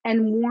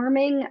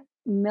warming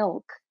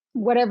milk,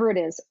 whatever it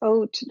is,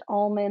 oat,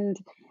 almond,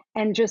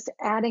 and just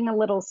adding a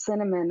little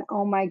cinnamon.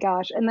 Oh my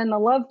gosh. And then the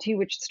love tea,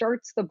 which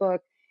starts the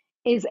book,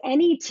 is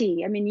any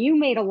tea. I mean, you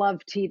made a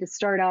love tea to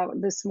start out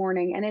this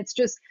morning, and it's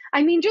just,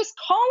 just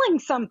calling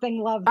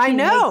something love tea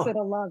makes it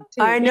a love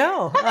tea. I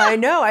know.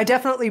 I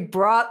definitely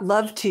brought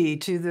love tea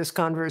to this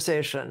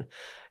conversation.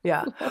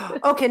 Yeah. Love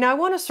it. Okay, now I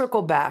want to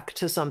circle back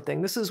to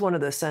something. This is one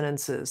of the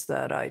sentences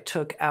that I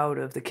took out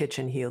of the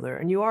kitchen healer,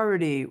 and you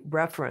already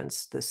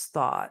referenced this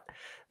thought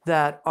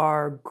that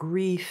our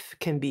grief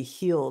can be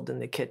healed in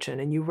the kitchen.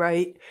 And you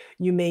write,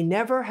 you may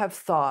never have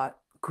thought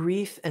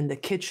grief and the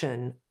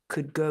kitchen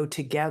could go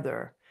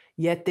together,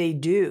 yet they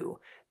do.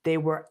 They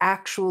were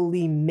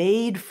actually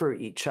made for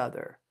each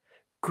other.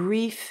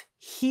 Grief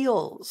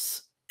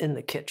heals in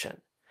the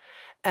kitchen.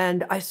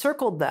 And I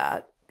circled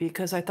that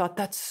because I thought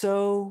that's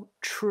so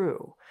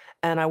true,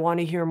 and I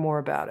wanna hear more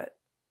about it.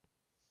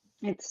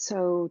 It's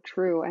so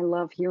true. I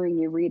love hearing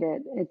you read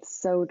it. It's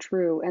so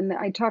true. And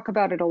I talk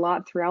about it a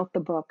lot throughout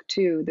the book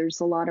too. There's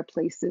a lot of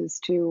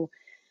places to,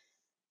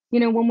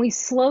 when we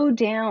slow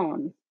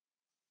down,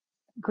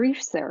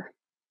 grief's there.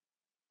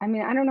 I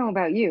mean, I don't know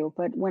about you,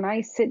 but when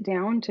I sit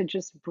down to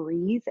just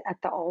breathe at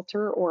the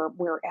altar or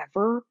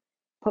wherever,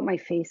 put my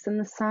face in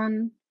the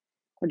sun,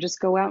 or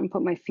just go out and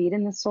put my feet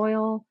in the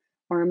soil,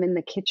 or I'm in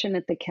the kitchen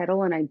at the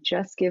kettle and I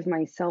just give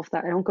myself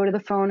that. I don't go to the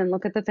phone and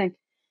look at the thing.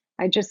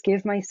 I just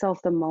give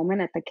myself the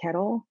moment at the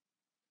kettle.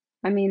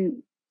 I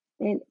mean,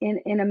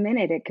 in a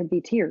minute, it could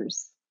be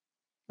tears.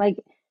 Like,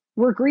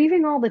 we're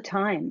grieving all the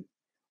time.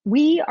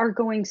 We are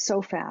going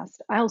so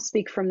fast. I'll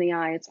speak from the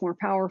I. It's more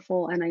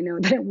powerful, and I know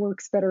that it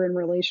works better in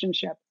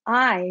relationship.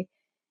 I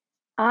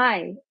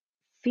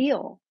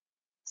feel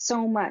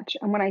so much.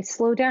 And when I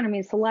slow down, I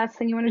mean, it's the last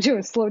thing you want to do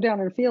is slow down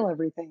and feel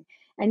everything.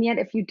 And yet,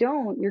 if you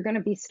don't, you're going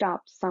to be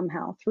stopped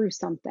somehow through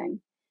something.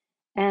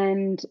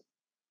 And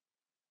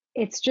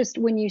it's just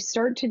when you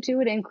start to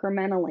do it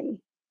incrementally,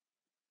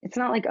 it's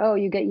not like, oh,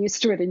 you get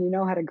used to it and you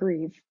know how to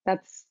grieve.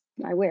 That's,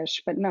 I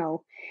wish, but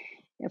no,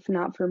 if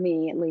not for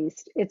me at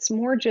least. It's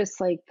more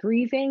just like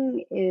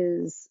grieving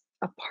is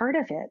a part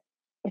of it.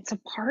 It's a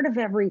part of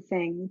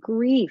everything.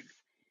 Grief,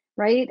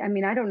 right? I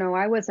mean, I don't know.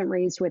 I wasn't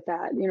raised with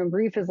that.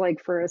 Grief is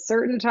like for a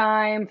certain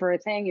time, for a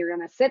thing, you're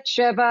going to sit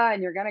Shiva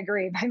and you're going to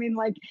grieve. I mean,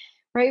 like,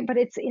 right? But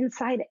it's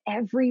inside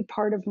every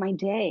part of my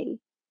day.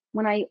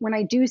 When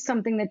I do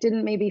something that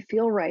didn't maybe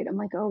feel right, I'm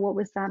like, oh, what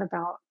was that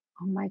about?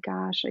 Oh my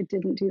gosh, I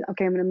didn't do that.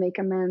 Okay, I'm going to make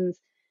amends.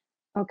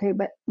 Okay,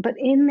 but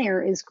in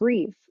there is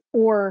grief,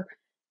 or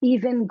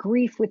even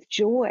grief with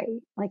joy.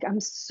 Like, I'm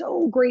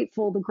so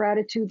grateful. The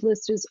gratitude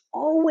list is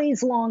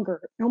always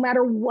longer, no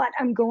matter what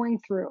I'm going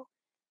through.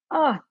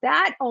 Oh,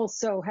 that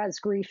also has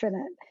grief in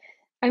it.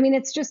 I mean,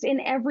 it's just in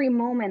every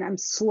moment I'm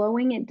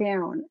slowing it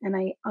down, and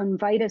I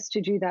invite us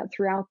to do that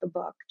throughout the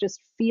book,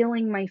 just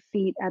feeling my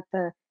feet at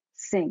the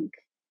sink,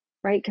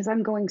 right? Because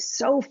I'm going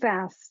so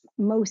fast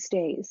most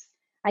days.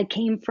 I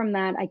came from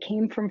that. I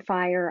came from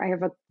fire. I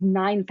have a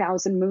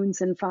 9,000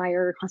 moons in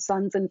fire,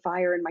 suns in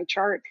fire in my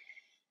chart.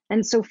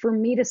 And so for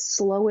me to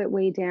slow it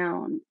way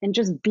down and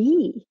just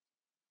be,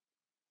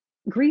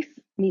 grief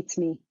meets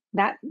me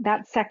that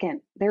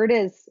second. There it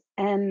is.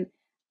 And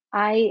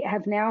I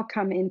have now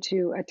come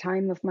into a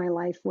time of my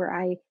life where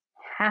I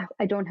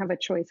don't have a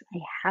choice. I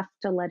have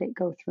to let it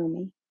go through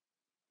me.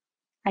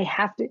 I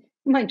have to.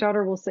 My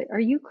daughter will say, "Are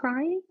you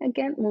crying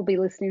again?" We'll be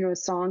listening to a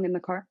song in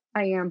the car.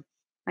 I am.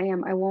 I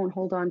am. I won't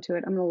hold on to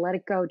it. I'm going to let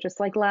it go, just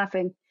like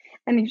laughing.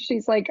 And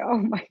she's like, "Oh,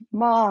 my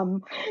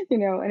mom,"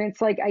 and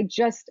it's like, I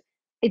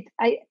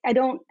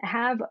don't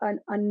have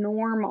a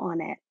norm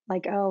on it.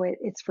 Like, oh,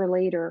 it's for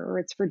later, or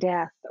it's for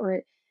death,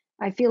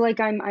 I feel like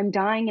I'm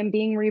dying and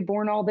being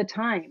reborn all the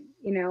time,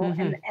 and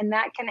Mhm,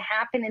 that can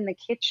happen in the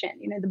kitchen,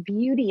 the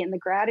beauty and the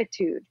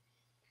gratitude,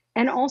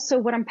 and also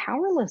what I'm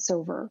powerless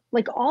over,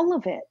 like all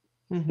of it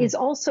mhm. is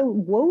also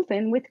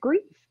woven with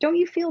grief. Don't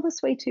you feel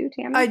this way too,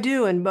 I Tami?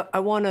 do, and but I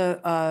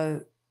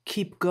wanna,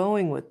 keep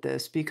going with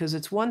this because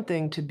it's one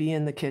thing to be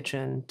in the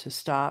kitchen, to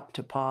stop,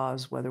 to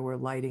pause, whether we're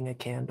lighting a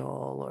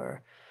candle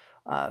or,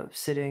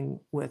 sitting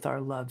with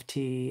our love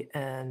tea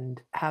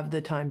and have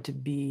the time to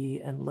be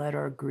and let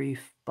our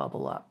grief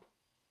bubble up.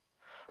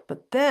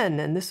 But then,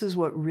 and this is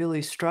what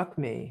really struck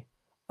me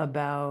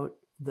about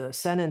the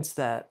sentence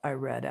that I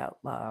read out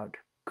loud,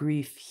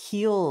 grief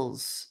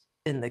heals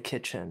in the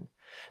kitchen.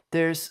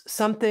 There's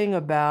something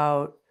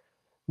about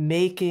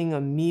making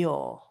a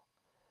meal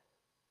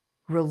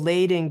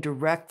relating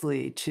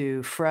directly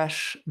to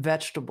fresh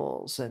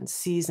vegetables and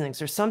seasonings.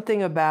 There's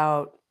something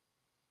about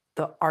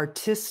the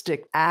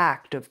artistic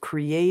act of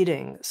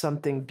creating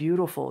something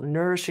beautiful,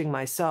 nourishing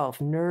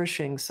myself,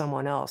 nourishing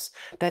someone else,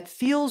 that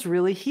feels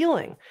really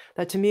healing.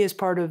 That to me is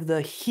part of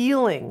the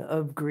healing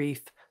of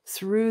grief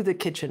through the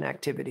kitchen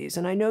activities.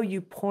 And I know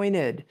you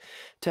pointed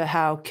to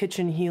how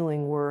kitchen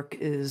healing work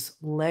is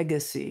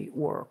legacy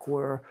work.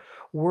 We're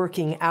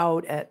working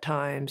out at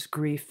times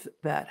grief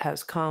that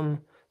has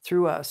come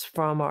through us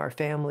from our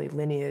family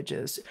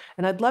lineages.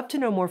 And I'd love to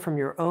know more from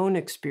your own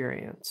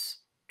experience,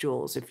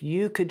 Jules, if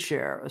you could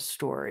share a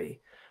story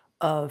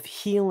of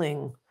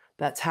healing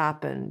that's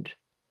happened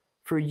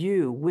for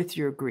you with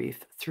your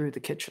grief through the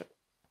kitchen.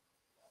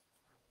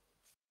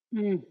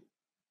 Mm.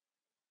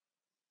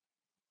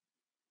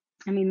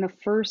 I mean, the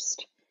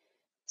first,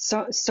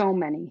 so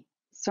many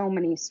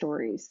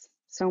stories,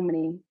 so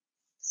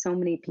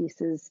many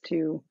pieces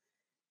to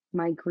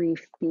my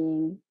grief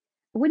being.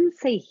 wouldn't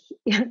say,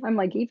 I'm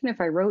like, even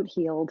if I wrote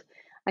healed,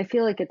 I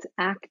feel like it's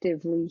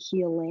actively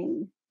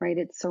healing, right?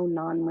 It's so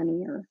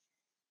nonlinear.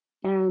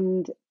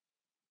 And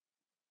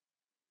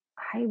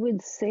I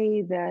would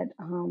say that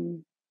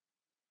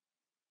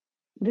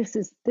this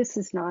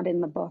is not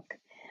in the book.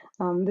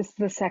 This is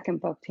the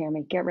second book,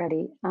 Tami. Get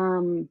ready.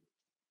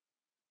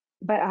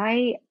 But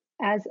I,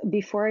 as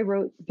before I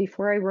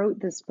wrote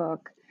this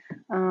book,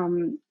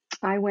 um,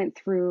 I went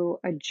through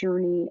a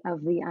journey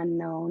of the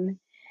unknown,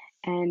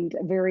 and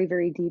a very,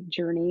 very deep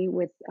journey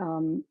with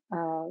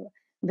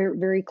very,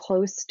 very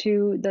close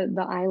to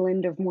the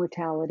island of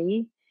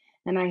mortality.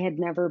 And I had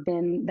never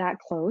been that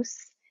close.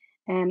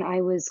 And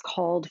I was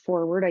called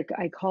forward.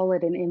 I call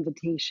it an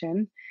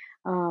invitation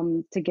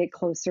to get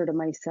closer to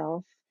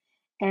myself.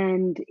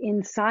 And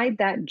inside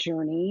that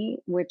journey,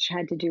 which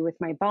had to do with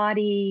my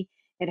body,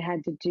 it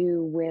had to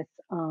do with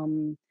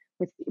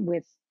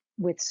with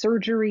with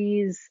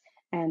surgeries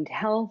and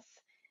health,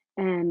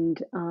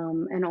 and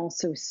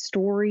also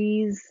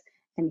stories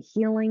and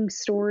healing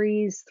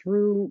stories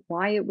through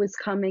why it was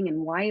coming and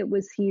why it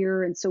was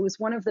here. And so it was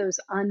one of those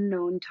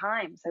unknown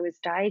times. I was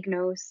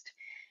diagnosed.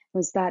 It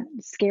was that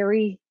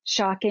scary,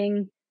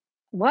 shocking,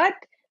 what?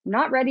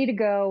 Not ready to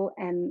go,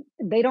 and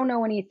they don't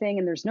know anything,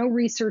 and there's no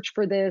research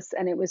for this,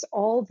 and it was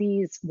all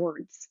these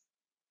words.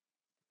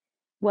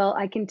 Well,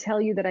 I can tell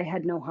you that I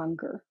had no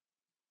hunger.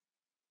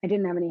 I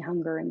didn't have any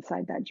hunger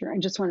inside that journey. I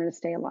just wanted to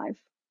stay alive.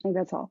 Like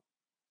that's all.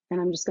 And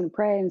I'm just going to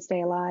pray and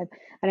stay alive.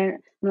 I'm going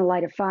to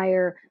light a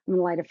fire. I'm going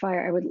to light a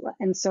fire.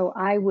 And so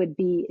I would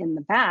be in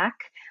the back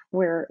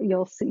where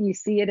you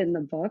see it in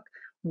the book,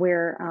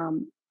 where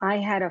I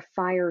had a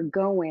fire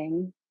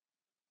going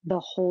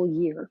the whole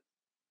year,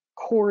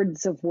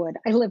 cords of wood.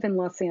 I live in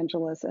Los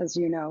Angeles, as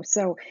you know,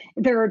 so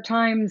there are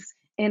times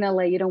in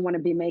LA you don't want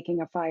to be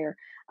making a fire,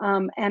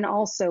 and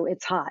also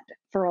it's hot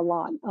for a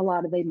lot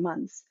of the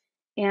months.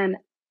 And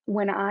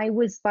when I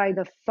was by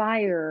the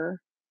fire,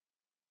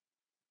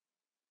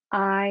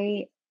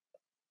 I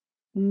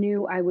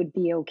knew I would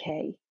be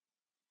okay.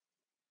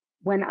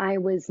 When I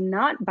was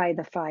not by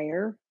the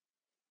fire,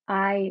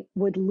 I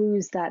would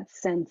lose that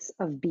sense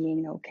of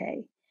being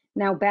okay.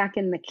 Now, back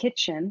in the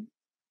kitchen,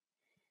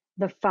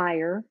 the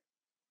fire,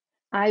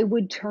 I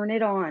would turn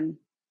it on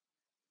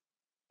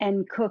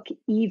and cook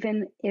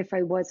even if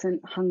I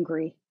wasn't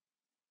hungry.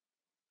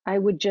 I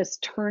would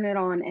just turn it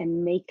on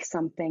and make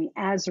something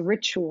as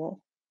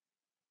ritual,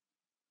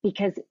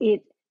 because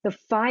the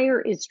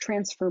fire is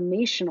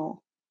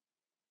transformational.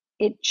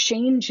 It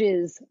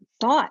changes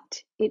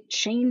thought, it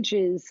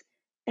changes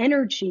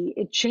energy,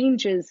 it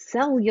changes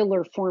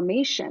cellular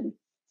formation,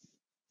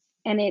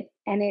 and it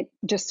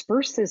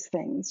disperses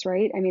things,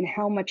 right? I mean,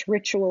 how much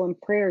ritual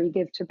and prayer, you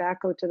give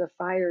tobacco to the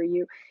fire,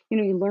 you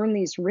learn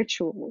these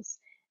rituals.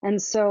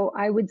 And so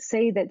I would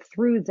say that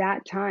through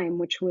that time,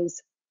 which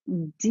was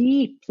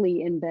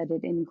deeply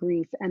embedded in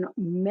grief and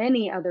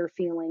many other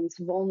feelings,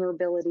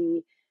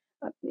 vulnerability,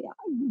 uh,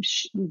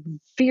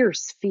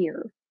 fierce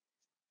fear,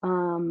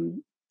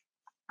 um,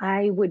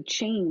 I would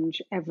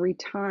change every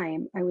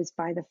time I was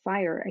by the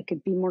fire. I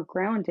could be more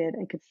grounded.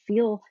 I could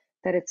feel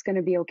that it's going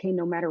to be okay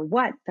no matter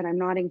what, that I'm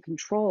not in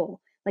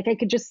control. Like I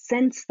could just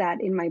sense that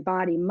in my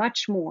body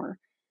much more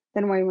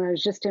than when I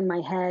was just in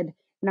my head,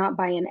 not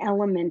by an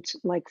element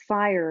like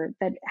fire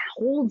that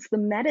holds the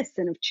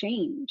medicine of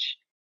change.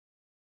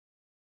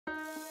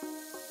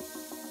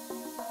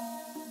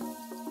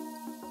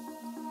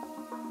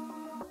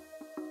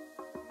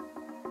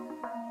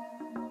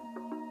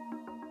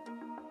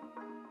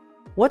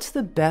 What's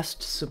the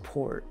best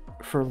support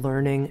for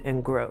learning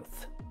and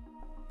growth?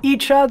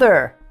 Each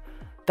other!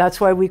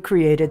 That's why we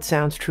created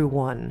Sounds True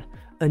One,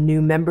 a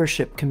new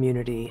membership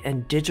community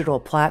and digital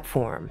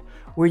platform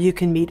where you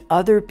can meet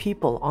other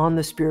people on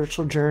the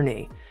spiritual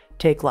journey,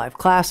 take live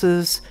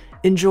classes,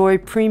 enjoy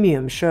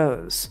premium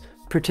shows,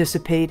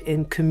 participate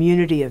in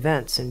community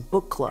events and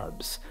book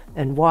clubs,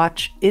 and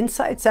watch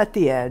Insights at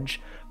the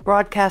Edge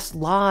broadcast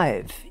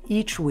live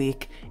each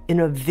week in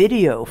a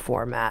video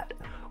format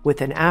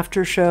with an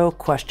after-show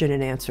question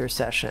and answer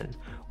session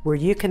where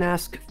you can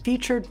ask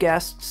featured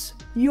guests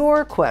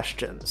your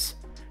questions.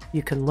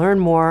 You can learn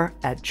more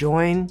at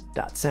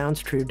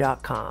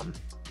join.soundstrue.com.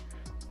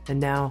 And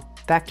now,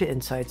 back to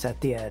Insights at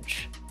the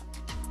Edge.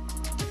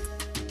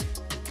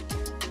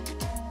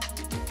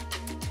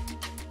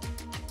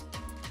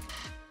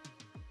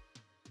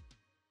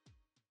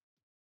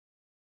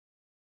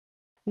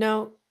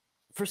 Now,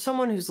 for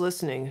someone who's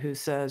listening who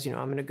says, I'm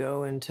going to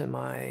go into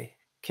my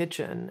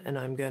kitchen and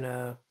I'm going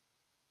to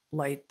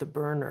light the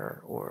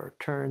burner or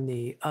turn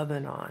the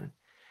oven on,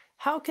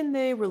 how can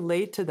they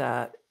relate to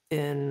that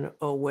in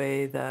a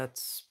way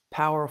that's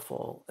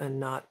powerful and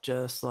not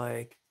just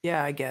like,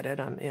 yeah, I get it.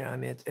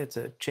 It's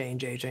a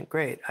change agent.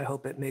 Great. I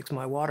hope it makes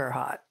my water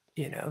hot,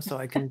 so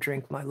I can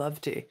drink my love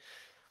tea.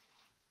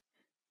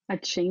 A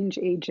change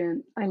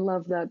agent. I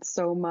love that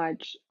so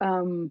much.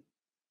 Kind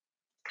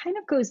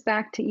of goes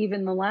back to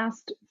even the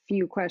last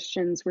few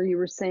questions where you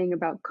were saying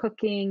about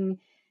cooking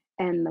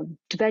and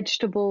the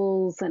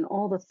vegetables and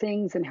all the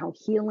things and how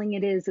healing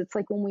it is. It's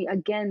like when we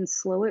again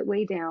slow it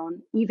way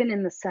down, even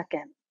in the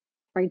second,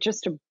 right?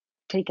 Just to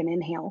take an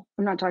inhale.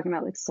 I'm not talking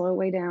about like slow it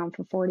way down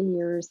for 40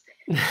 years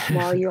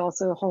while you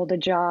also hold a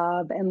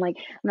job. And like,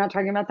 I'm not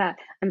talking about that.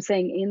 I'm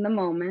saying in the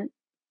moment,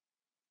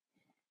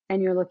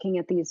 and you're looking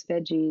at these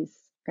veggies,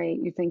 right?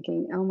 You're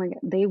thinking, oh my God,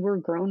 they were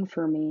grown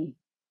for me.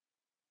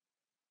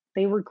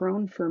 They were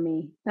grown for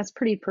me. That's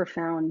pretty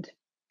profound.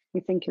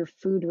 You think your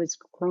food was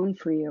grown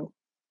for you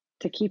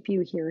to keep you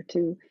here,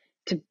 to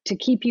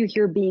keep you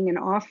here being an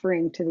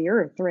offering to the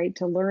earth, right?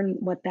 To learn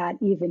what that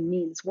even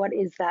means. What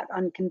is that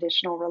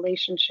unconditional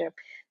relationship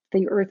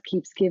the earth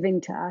keeps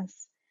giving to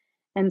us?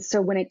 And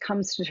so when it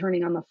comes to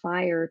turning on the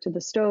fire, to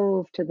the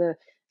stove, to the,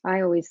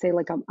 I always say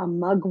like a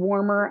mug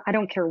warmer, I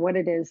don't care what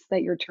it is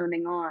that you're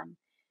turning on.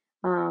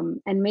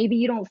 And maybe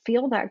you don't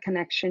feel that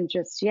connection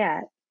just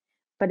yet,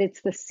 but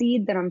it's the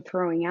seed that I'm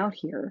throwing out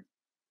here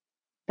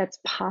that's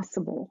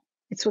possible.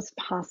 It's what's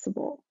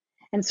possible.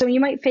 And so you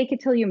might fake it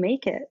till you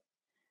make it,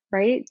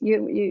 right?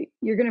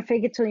 You're going to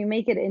fake it till you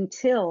make it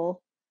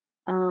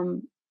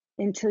um,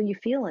 until you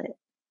feel it.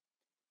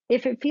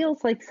 If it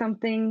feels like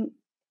something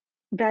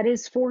that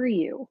is for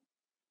you,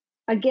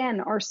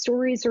 again, our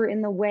stories are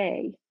in the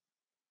way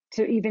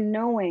to even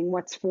knowing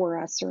what's for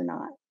us or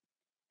not.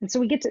 And so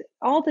we get to,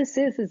 all this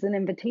is an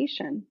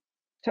invitation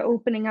to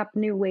opening up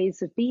new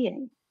ways of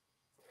being.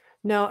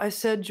 Now, I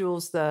said,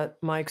 Jules, that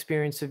my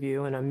experience of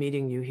you, and I'm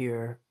meeting you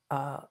here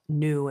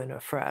new and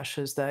afresh,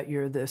 is that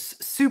you're this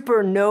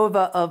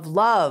supernova of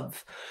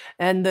love.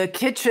 And the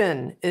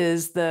kitchen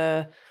is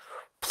the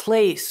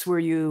place where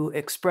you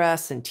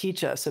express and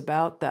teach us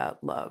about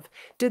that love.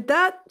 Did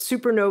that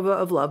supernova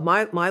of love,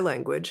 my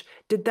language,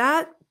 did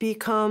that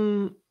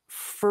become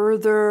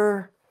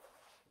further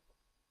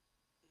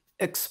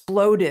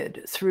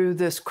exploded through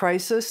this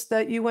crisis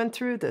that you went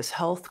through, this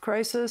health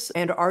crisis?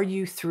 And are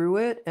you through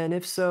it? And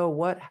if so,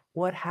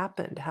 what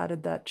happened? How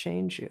did that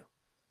change you?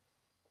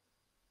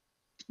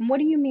 What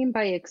do you mean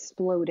by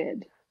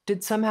exploded?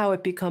 Did somehow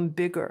it become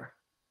bigger?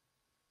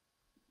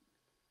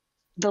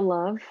 The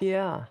love?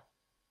 Yeah.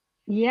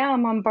 Yeah,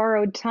 I'm on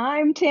borrowed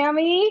time,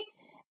 Tammy.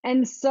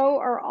 And so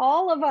are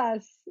all of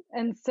us.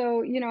 And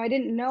so, I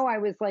didn't know I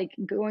was like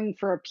going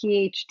for a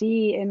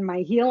PhD in my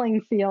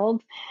healing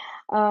field.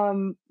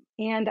 Um,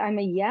 and I'm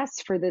a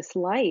yes for this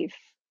life.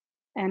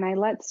 And I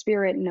let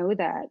spirit know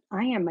that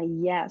I am a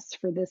yes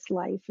for this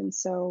life. And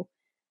so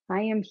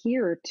I am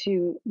here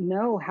to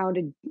know how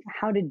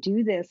to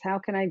do this. How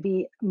can I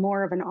be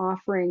more of an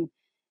offering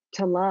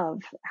to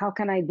love? How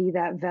can I be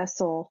that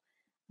vessel?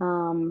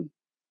 Um,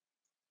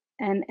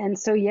 and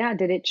so yeah,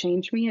 did it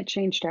change me? It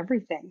changed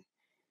everything.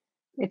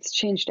 It's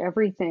changed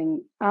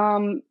everything.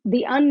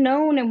 The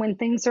unknown, and when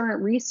things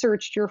aren't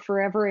researched, you're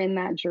forever in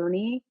that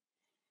journey,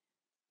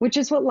 which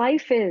is what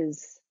life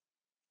is.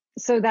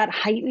 So that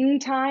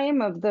heightened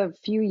time of the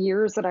few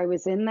years that I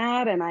was in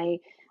that, and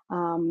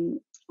um,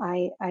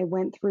 I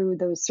went through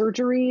those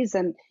surgeries,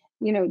 and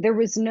there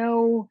was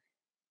no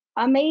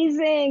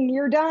amazing,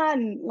 you're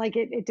done. Like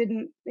it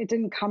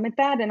didn't come at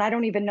that, and I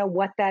don't even know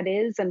what that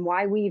is and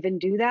why we even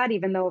do that.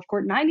 Even though, of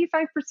course,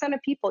 95%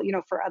 of people,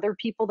 for other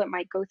people that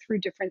might go through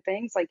different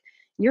things, like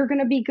you're going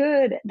to be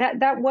good.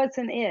 That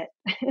wasn't it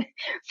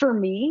for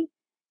me.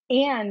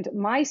 And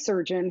my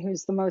surgeon,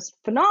 who's the most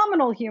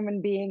phenomenal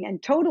human being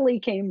and totally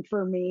came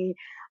for me,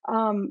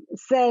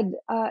 said,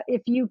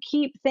 if you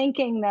keep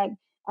thinking that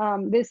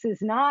this is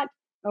not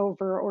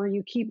over, or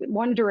you keep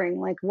wondering,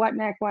 like, what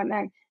next,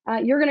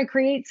 you're going to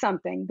create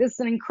something. This is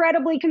an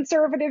incredibly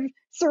conservative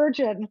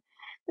surgeon,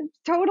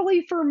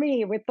 totally for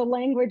me with the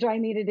language I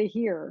needed to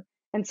hear.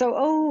 And so,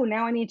 oh,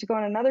 now I need to go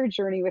on another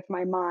journey with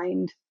my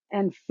mind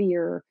and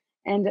fear.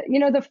 And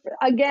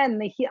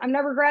I'm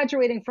never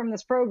graduating from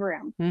this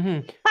program. Hmm.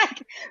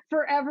 Like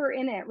forever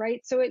in it,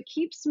 right? So it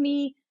keeps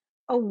me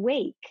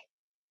awake.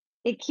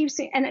 It keeps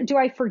me, and do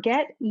I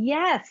forget?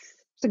 Yes.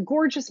 It's a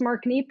gorgeous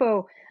Mark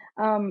Nepo.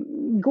 I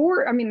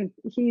mean,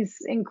 he's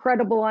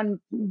incredible on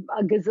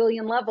a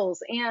gazillion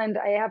levels. And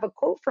I have a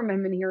quote from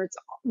him in here. It's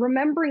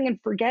remembering and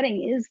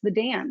forgetting is the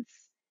dance,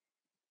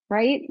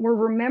 right? We're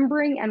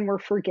remembering and we're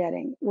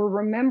forgetting. We're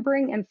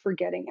remembering and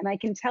forgetting. And I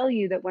can tell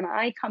you that when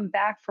I come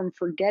back from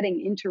forgetting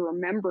into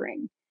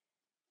remembering,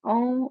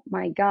 oh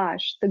my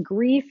gosh, the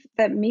grief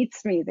that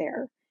meets me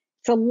there.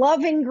 It's a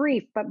loving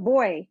grief, but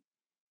boy,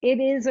 it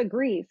is a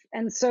grief.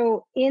 And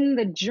so, in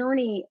the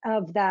journey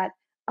of that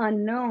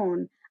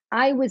unknown,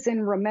 I was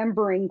in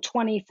remembering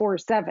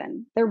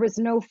 24/7. There was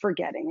no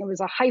forgetting. It was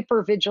a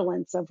hyper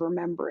vigilance of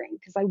remembering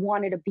because I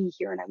wanted to be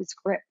here, and I was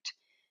gripped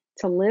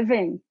to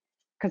living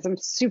because I'm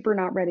super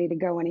not ready to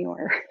go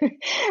anywhere.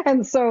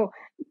 And so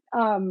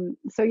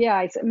yeah,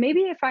 I said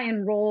maybe if I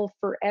enroll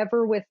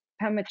forever with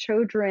Pema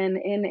Chodron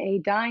in a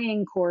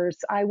dying course,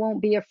 I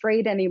won't be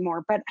afraid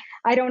anymore. But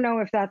I don't know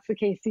if that's the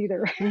case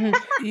either. Hmm.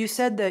 You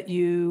said that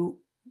you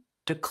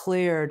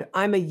declared,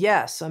 I'm a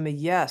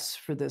yes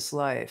for this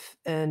life.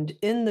 And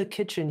in the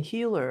kitchen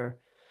healer,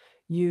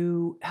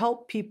 you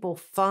help people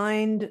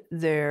find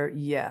their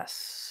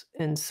yes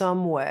in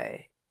some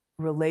way,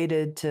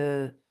 related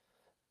to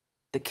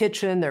the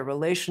kitchen, their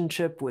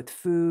relationship with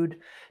food.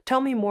 Tell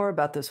me more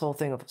about this whole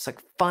thing of it's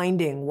like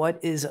finding what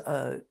is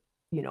a,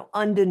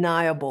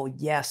 undeniable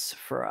yes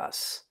for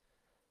us.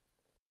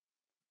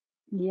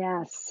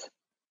 Yes.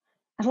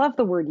 I love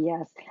the word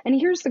yes. And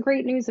here's the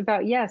great news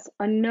about yes,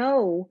 a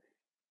no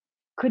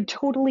could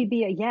totally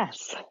be a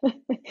yes.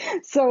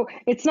 So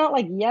it's not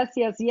like yes,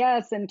 yes,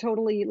 yes, and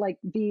totally like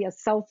be a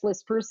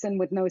selfless person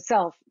with no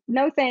self.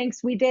 No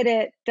thanks, we did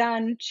it,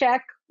 done,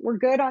 check. We're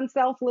good on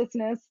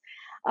selflessness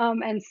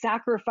and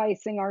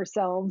sacrificing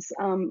ourselves.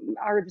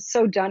 Are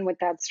so done with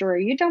that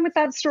story. You done with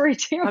that story,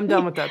 I'm done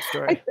Tammy? with that I,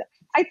 story.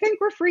 I think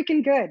we're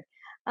freaking good.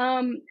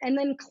 And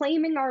then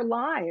claiming our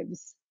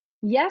lives.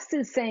 Yes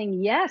is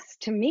saying yes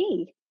to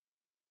me.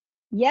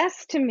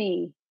 Yes to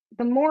me.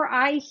 The more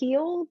I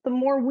heal, the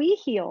more we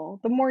heal.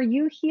 The more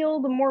you heal,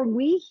 the more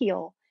we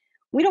heal.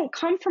 We don't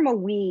come from a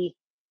we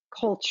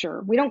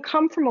culture. We don't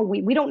come from a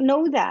we. We don't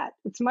know that.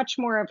 It's much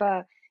more of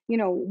a,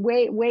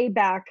 way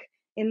back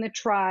in the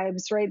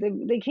tribes, right?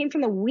 They came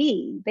from the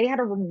we. They had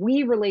a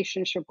we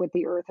relationship with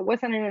the earth. It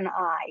wasn't an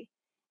I.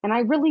 And I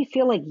really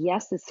feel like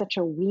yes is such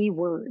a we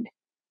word,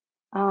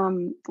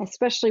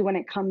 especially when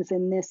it comes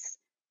in this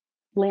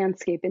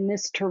landscape, in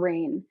this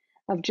terrain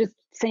of just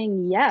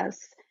saying yes.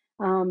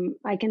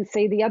 I can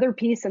say the other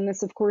piece, and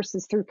this, of course,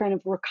 is through kind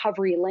of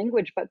recovery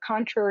language, but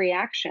contrary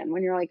action.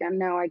 When you're like, oh,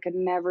 no, I could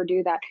never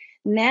do that.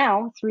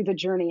 Now, through the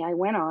journey I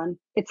went on,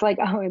 it's like,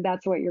 oh,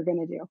 that's what you're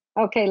going to do.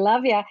 Okay,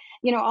 love ya.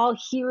 I'll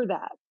hear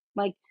that.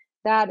 Like,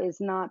 that is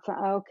not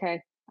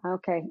okay.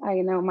 Okay, I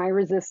know my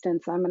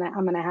resistance. I'm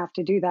gonna have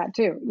to do that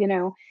too.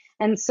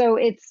 And so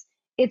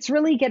it's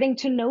really getting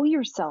to know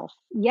yourself.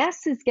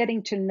 Yes, is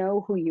getting to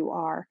know who you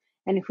are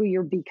and who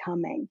you're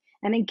becoming.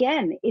 And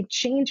again, it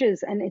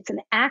changes and it's an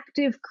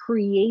active,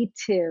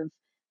 creative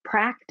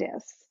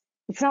practice.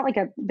 It's not like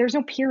there's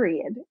no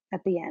period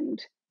at the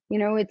end.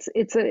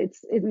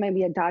 It might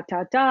be a dot,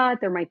 dot,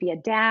 dot. There might be a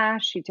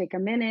dash. You take a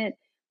minute,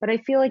 but I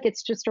feel like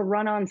it's just a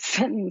run-on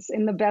sentence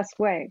in the best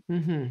way.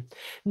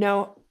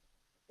 Now,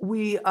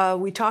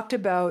 we talked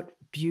about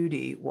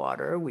beauty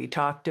water. We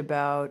talked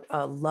about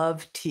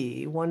love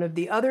tea. One of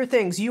the other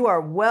things you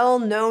are well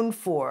known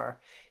for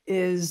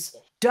is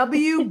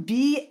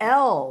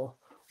WBL,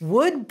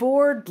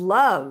 wood-board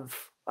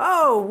love.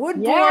 Oh, Yes.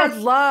 wood-board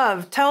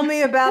love. Tell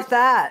me about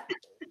that.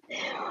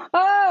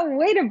 Oh,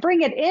 way to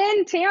bring it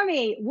in,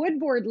 Tammy.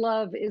 Woodboard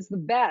love is the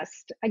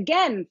best.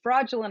 Again,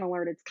 fraudulent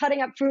alert. It's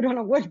cutting up food on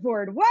a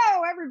woodboard.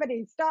 Whoa,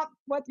 everybody, stop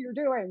what you're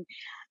doing.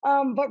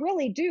 But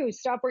really do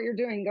stop what you're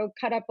doing. Go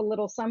cut up a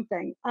little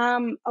something. A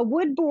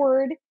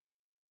woodboard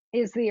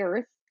is the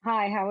earth.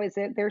 Hi, how is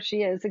it? There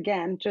she is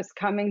again, just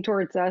coming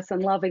towards us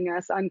and loving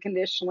us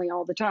unconditionally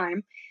all the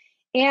time.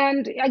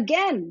 And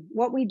again,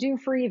 what we do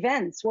for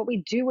events, what we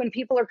do when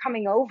people are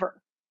coming over,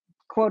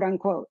 quote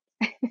unquote,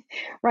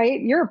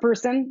 right? You're a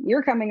person,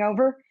 you're coming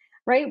over,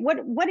 right?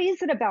 What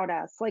is it about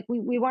us? Like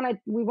we want to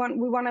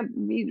I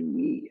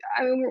mean,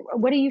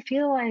 what do you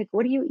feel like?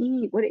 What do you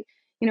eat?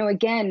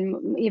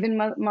 Again, even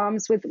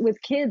moms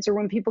with kids, or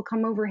when people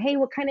come over, hey,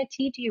 what kind of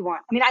tea do you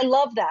want? I mean, I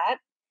love that.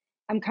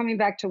 I'm coming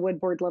back to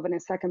woodboard love in a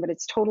second, but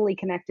it's totally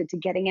connected to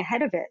getting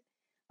ahead of it.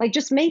 Like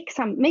just make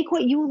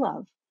what you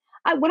love.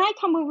 When I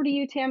come over to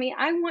you, Tammy,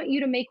 I want you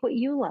to make what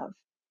you love.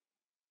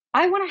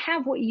 I want to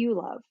have what you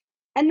love.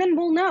 And then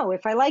we'll know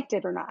if I liked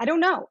it or not. I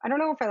don't know. I don't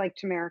know if I like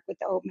turmeric with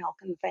the oat milk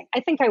and the thing. I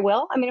think I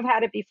will. I mean, I've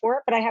had it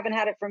before, but I haven't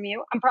had it from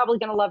you. I'm probably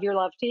going to love your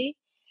love tea.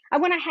 I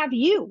want to have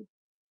you.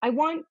 I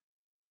want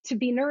to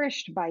be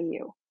nourished by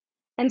you.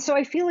 And so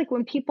I feel like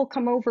when people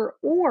come over,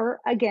 or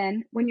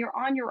again, when you're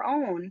on your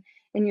own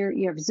and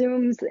you have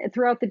Zooms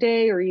throughout the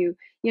day, or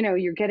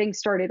you're getting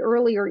started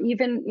early, or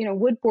even,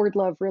 woodboard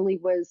love really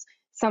was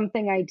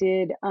something I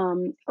did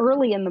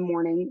early in the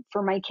morning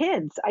for my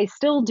kids. I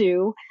still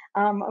do.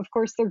 Of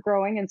course, they're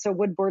growing. And so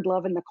woodboard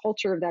love and the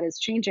culture of that is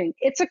changing.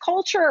 It's a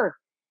culture.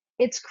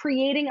 It's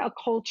creating a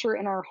culture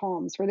in our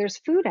homes where there's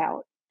food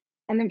out.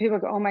 And then people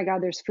go, oh my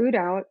God, there's food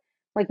out.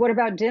 Like, what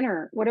about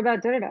dinner? What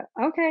about da da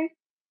da? Okay.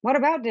 What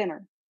about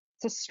dinner?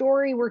 It's a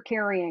story we're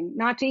carrying.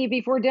 Not to eat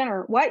before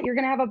dinner. What? You're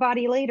going to have a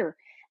body later.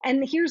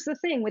 And here's the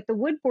thing with the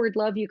woodboard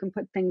love, you can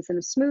put things in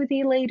a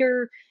smoothie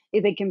later.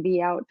 They can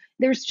be out.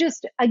 There's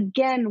just,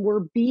 again,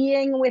 we're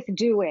being with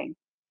doing.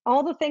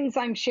 All the things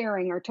I'm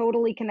sharing are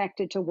totally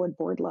connected to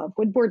woodboard love.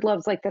 Woodboard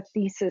love's like the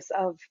thesis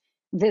of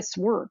this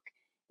work.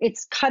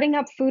 It's cutting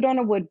up food on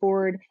a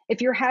woodboard.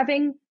 If you're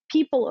having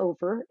people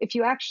over, if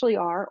you actually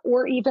are,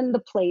 or even the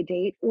play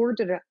date, or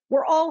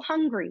we're all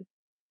hungry.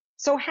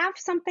 So have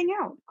something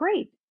out.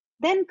 Great.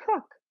 Then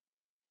cook.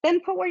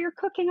 Then put what you're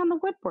cooking on the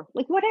woodboard.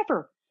 Like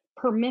whatever.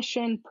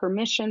 Permission,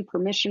 permission,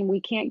 permission.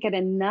 We can't get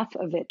enough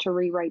of it to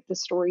rewrite the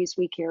stories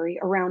we carry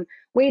around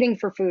waiting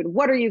for food.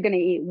 What are you going to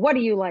eat? What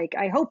do you like?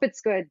 I hope it's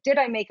good. Did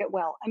I make it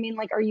well? I mean,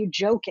 like, are you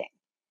joking?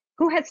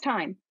 Who has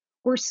time?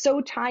 We're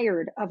so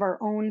tired of our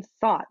own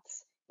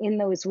thoughts in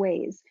those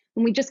ways.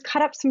 And we just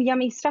cut up some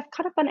yummy stuff.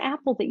 Cut up an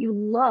apple that you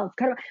love.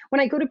 When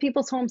I go to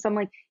people's homes, I'm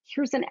like,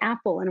 here's an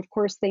apple. And of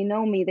course, they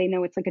know me. They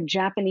know it's like a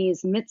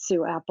Japanese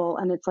Mitsu apple.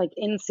 And it's like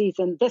in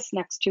season this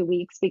next 2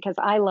 weeks because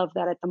I love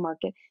that at the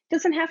market. It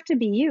doesn't have to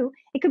be you,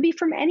 it could be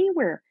from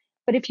anywhere.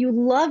 But if you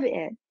love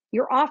it,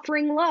 you're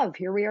offering love.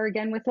 Here we are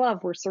again with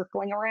love. We're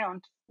circling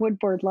around.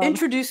 Woodboard love.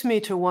 Introduce me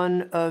to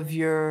one of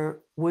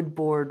your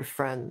woodboard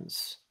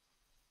friends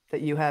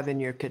that you have in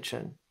your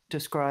kitchen.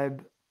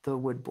 Describe the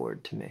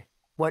woodboard to me.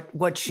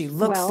 What she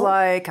looks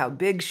like, how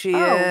big she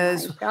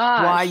is, my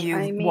gosh.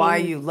 why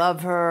you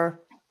love her.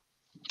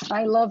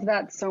 I love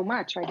that so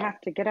much. I have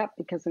to get up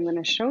because I'm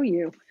going to show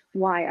you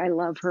why I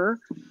love her.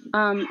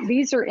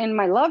 These are in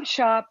my love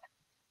shop.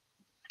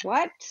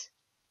 What?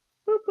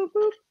 Boop, boop,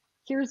 boop.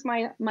 Here's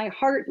my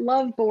heart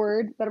love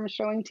board that I'm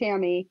showing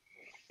Tami.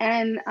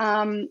 And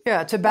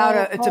yeah, it's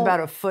about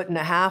a foot and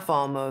a half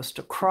almost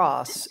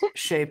across,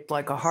 shaped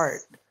like a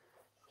heart.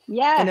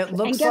 Yes. And it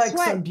looks like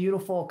some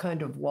beautiful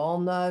kind of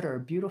walnut or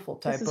beautiful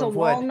type of wood. This is a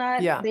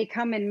walnut. Yeah. They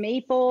come in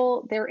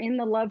maple. They're in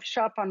the love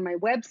shop on my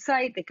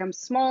website. They come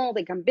small,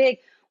 they come big.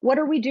 What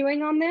are we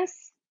doing on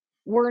this?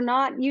 We're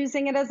not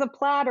using it as a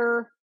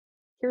platter.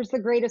 Here's the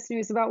greatest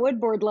news about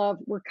woodboard love.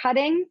 We're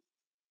cutting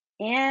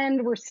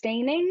and we're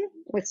staining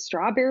with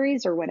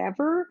strawberries or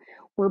whatever.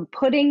 We're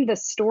putting the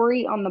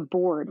story on the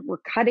board. We're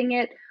cutting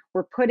it.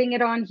 We're putting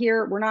it on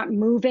here. We're not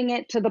moving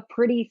it to the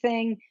pretty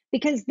thing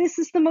because this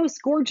is the most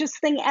gorgeous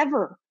thing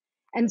ever.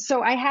 And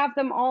so I have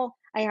them all.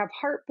 I have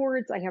heart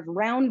boards. I have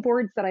round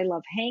boards that I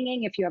love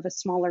hanging. If you have a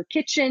smaller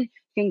kitchen,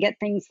 you can get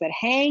things that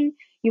hang.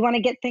 You want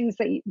to get things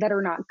that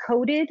are not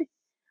coated. You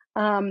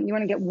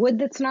want to get wood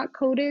that's not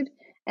coated.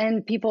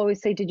 And people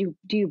always say, do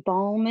you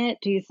balm it?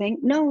 Do you think?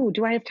 No.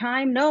 Do I have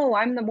time? No,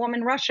 I'm the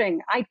woman rushing.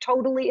 I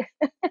totally,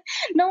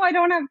 no, I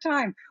don't have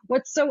time.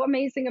 What's so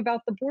amazing about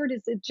the board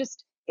is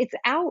it's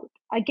out.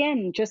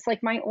 Again, just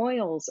like my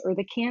oils or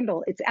the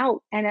candle, it's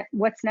out. And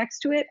what's next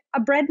to it? A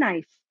bread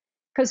knife.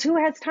 Because who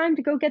has time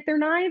to go get their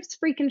knives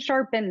freaking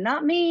sharpened?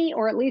 Not me,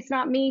 or at least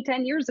not me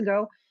 10 years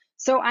ago.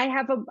 So I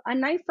have a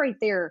knife right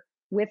there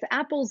with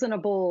apples in a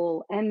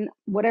bowl and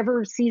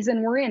whatever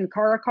season we're in,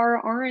 cara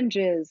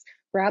oranges,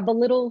 grab a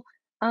little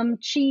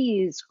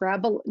cheese,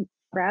 grab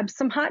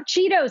some hot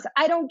Cheetos.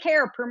 I don't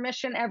care,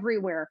 permission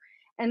everywhere.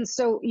 And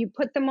so you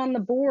put them on the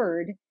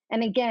board.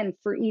 And again,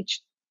 for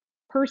each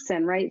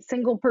person, right?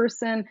 Single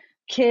person,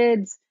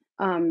 kids,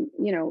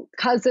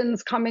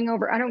 cousins coming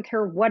over. I don't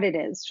care what it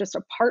is, just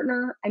a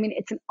partner. I mean,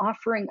 it's an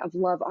offering of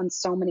love on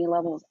so many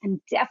levels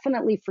and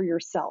definitely for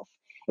yourself.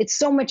 It's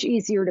so much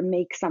easier to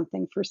make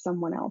something for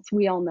someone else.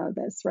 We all know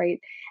this, right?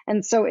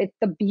 And so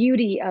the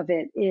beauty of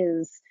it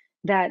is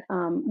that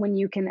when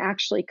you can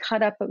actually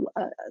cut up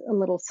a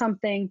little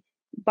something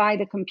by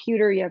the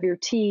computer, you have your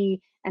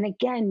tea, and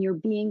again, you're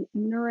being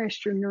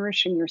nourished, you're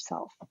nourishing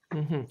yourself.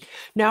 Mm-hmm.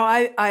 Now,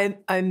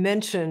 I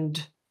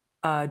mentioned,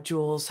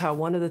 Jules, how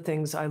one of the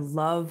things I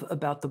love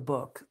about the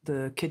book,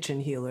 The Kitchen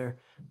Healer,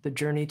 The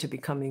Journey to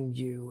Becoming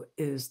You,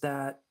 is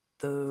that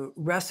the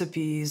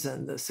recipes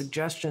and the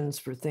suggestions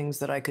for things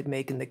that I could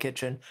make in the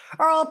kitchen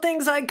are all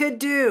things I could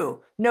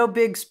do. No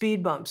big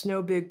speed bumps,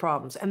 no big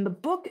problems. And the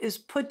book is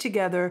put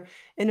together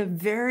in a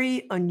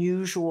very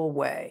unusual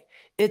way.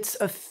 It's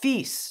a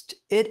feast.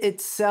 It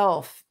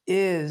itself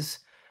is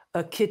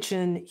a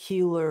kitchen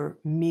healer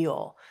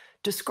meal.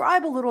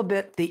 Describe a little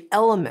bit the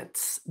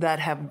elements that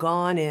have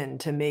gone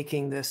into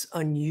making this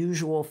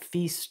unusual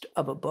feast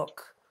of a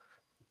book.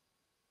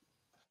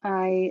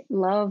 I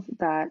love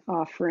that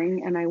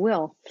offering, and I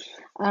will.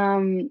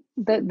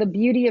 The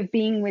beauty of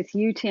being with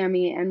you,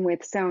 Tami, and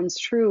with Sounds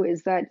True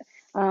is that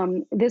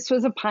this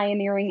was a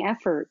pioneering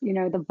effort.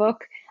 The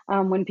book,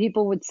 when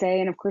people would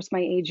say, and of course my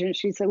agent,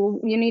 she'd say, well,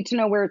 you need to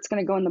know where it's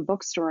going to go in the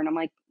bookstore. And I'm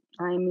like,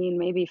 I mean,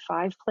 maybe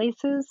 5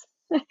 places.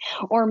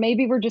 Or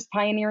maybe we're just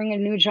pioneering a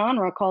new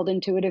genre called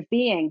intuitive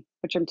being,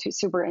 which I'm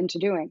super into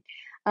doing.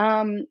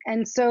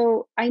 And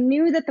so I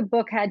knew that the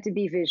book had to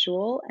be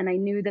visual, and I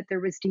knew that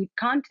there was deep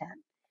content.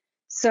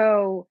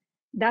 So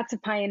that's a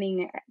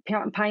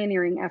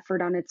pioneering effort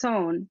on its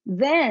own.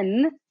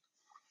 Then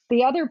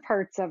the other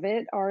parts of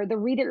it are the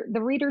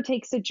reader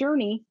takes a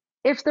journey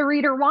if the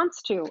reader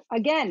wants to.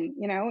 Again,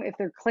 if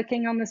they're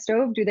clicking on the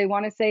stove, do they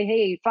want to say,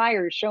 hey,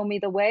 fire, show me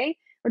the way?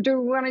 Or do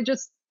we want to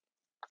just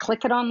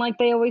click it on like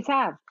they always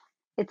have?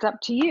 It's up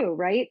to you,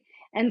 right?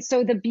 And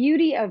so the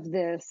beauty of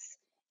this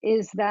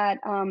is that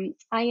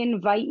I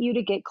invite you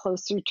to get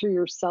closer to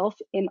yourself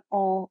in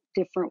all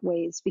different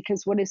ways,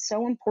 because what is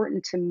so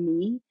important to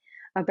me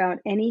about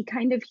any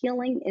kind of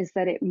healing is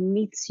that it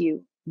meets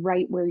you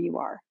right where you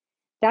are.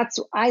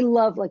 I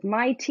love, like,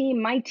 my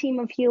team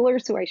of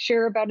healers who I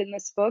share about in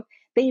this book,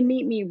 they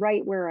meet me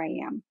right where I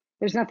am.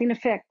 There's nothing to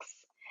fix.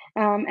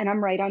 And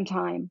I'm right on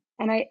time.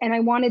 And I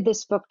wanted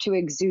this book to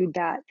exude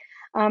that.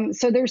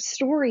 So there's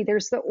story,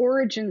 there's the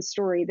origin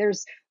story,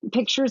 there's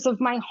pictures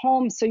of my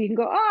home. So you can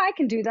go, oh, I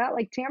can do that,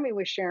 like Tami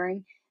was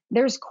sharing.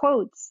 There's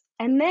quotes.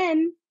 And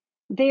then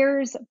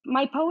There's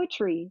my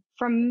poetry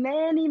from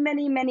many,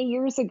 many, many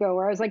years ago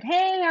where I was like,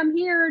 hey, I'm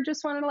here.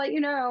 Just wanted to let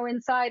you know,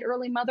 inside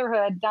early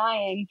motherhood,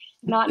 dying,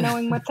 not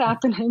knowing what's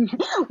happening.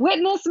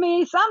 Witness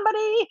me,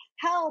 somebody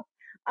help.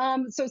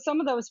 So some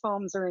of those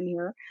poems are in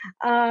here.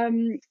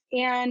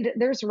 And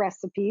there's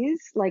recipes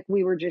like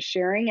we were just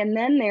sharing. And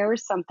then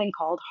there's something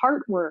called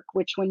heart work,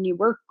 which when you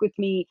work with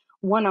me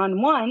one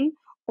on one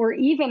or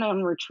even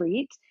on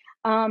retreat,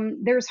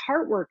 there's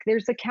heart work,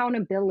 there's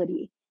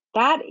accountability.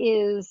 That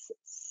is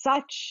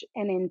such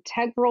an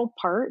integral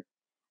part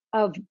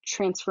of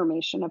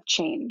transformation, of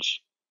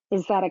change,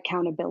 is that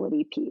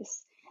accountability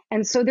piece.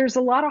 And so there's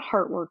a lot of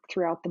heart work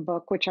throughout the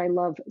book, which I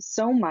love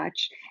so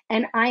much.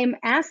 And I'm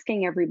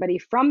asking everybody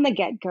from the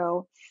get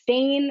go,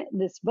 stain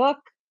this book,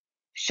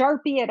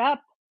 Sharpie it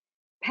up,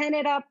 pen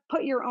it up,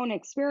 put your own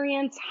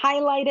experience,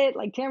 highlight it.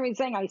 Like Tammy's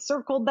saying, I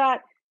circled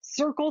that,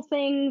 circle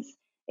things.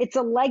 It's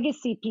a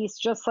legacy piece,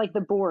 just like the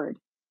board.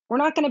 We're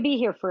not going to be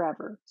here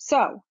forever.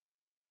 So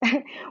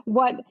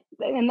what,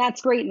 and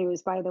that's great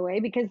news, by the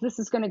way, because this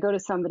is going to go to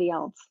somebody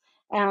else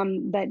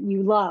that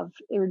you love,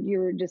 or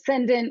your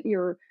descendant,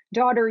 your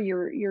daughter,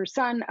 your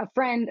son, a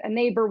friend, a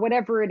neighbor,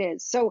 whatever it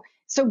is. So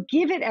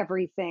give it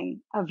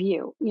everything of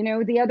you. You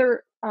know, the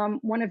other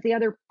one of the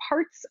other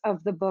parts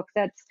of the book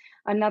that's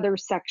another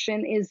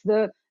section is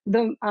the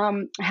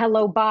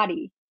hello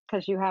body,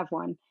 because you have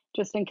one,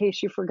 just in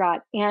case you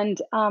forgot. And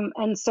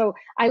so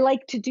I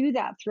like to do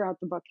that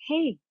throughout the book.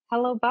 Hey,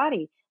 hello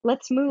body,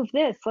 let's move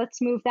this,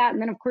 let's move that.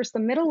 And then, of course, the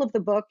middle of the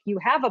book, you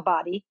have a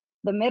body,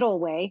 the middle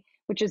way,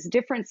 which is a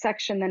different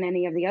section than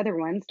any of the other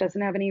ones,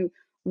 doesn't have any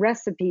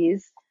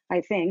recipes,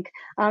 I think.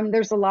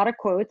 There's a lot of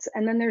quotes.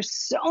 And then there's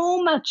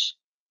so much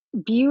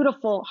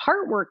beautiful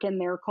heart work in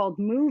there called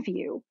Move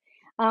You.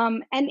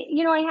 And,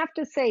 you know, I have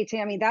to say,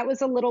 Tami, that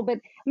was a little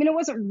bit, I mean, it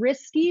wasn't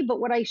risky, but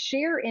what I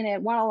share in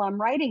it while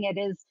I'm writing it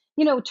is,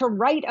 you know, to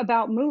write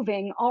about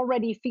moving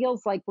already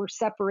feels like we're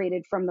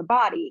separated from the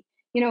body.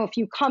 You know, if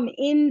you come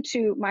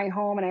into my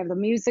home and I have the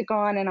music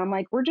on and I'm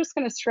like, we're just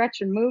going to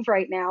stretch and move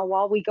right now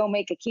while we go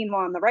make a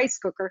quinoa in the rice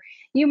cooker,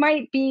 you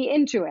might be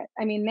into it.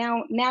 I mean,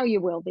 now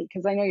you will be,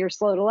 because I know you're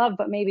slow to love,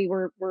 but maybe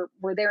we're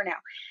there now.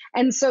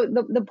 And so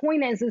the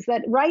point is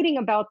that writing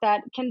about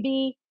that can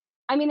be,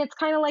 I mean, it's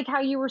kind of like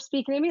how you were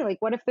speaking to me. Like,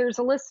 what if there's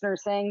a listener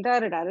saying da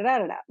da da da da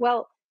da da?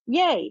 Well,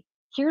 yay,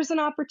 here's an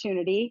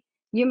opportunity.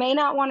 You may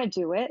not want to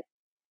do it,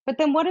 but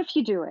then what if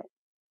you do it?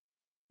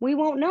 We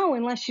won't know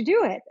unless you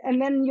do it, and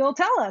then you'll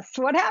tell us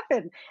what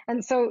happened.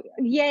 And so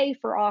yay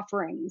for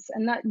offerings.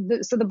 And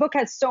so the book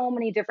has so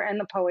many different, and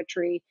the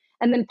poetry,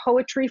 and then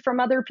poetry from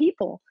other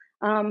people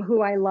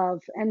who I love.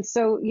 And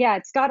so yeah,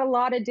 it's got a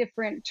lot of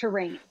different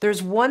terrain.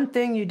 There's one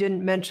thing you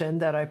didn't mention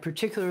that I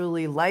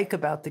particularly like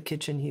about the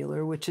Kitchen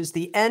Healer, which is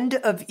the end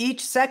of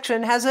each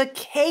section has a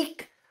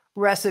cake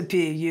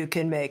recipe you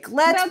can make.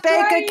 Let's That's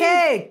bake right. a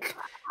cake.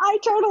 I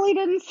totally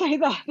didn't say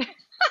that.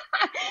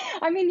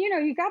 I mean, you know,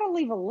 you got to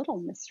leave a little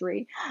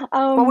mystery.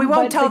 Well, we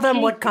won't but tell the them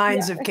cake, what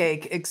kinds yeah. of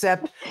cake,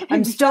 except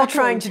I'm still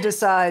trying to Exactly.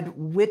 decide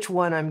which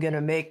one I'm going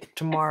to make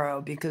tomorrow,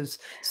 because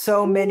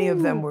so many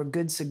of them Ooh. were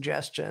good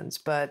suggestions.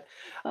 But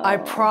I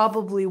Oh.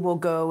 probably will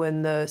go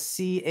in the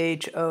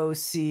CHOCOLATE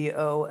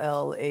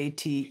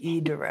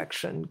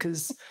direction,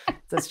 because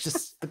that's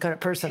just the kind of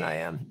person I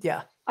am.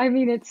 Yeah. I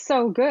mean, it's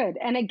so good.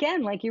 And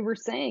again, like you were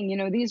saying, you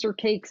know, these are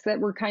cakes that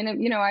were kind of,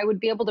 you know, I would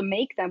be able to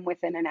make them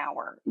within an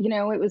hour. You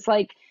know, it was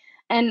like,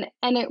 and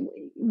it,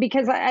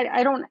 because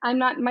I don't, I'm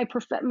not, my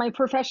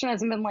profession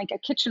hasn't been like a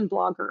kitchen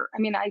blogger. I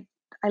mean, I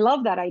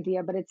love that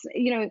idea, but it's,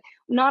 you know,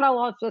 not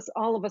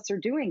all of us are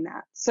doing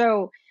that.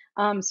 So,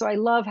 so I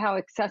love how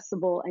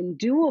accessible and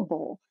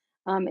doable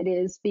it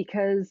is,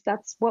 because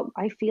that's what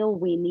I feel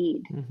we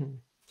need. Mm-hmm.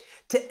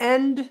 To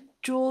end,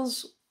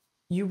 Jules,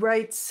 you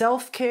write,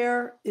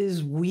 self-care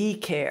is we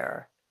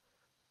care.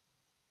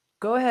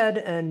 Go ahead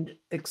and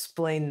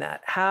explain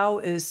that. How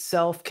is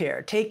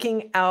self-care,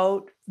 taking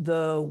out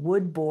the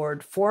wood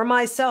board for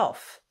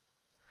myself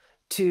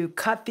to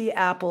cut the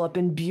apple up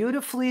and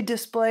beautifully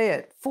display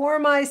it for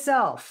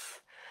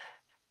myself?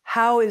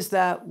 How is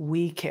that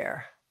we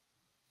care?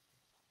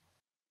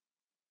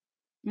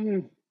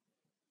 Mm.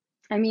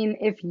 I mean,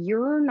 if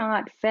you're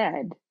not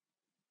fed,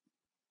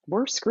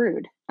 we're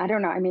screwed. I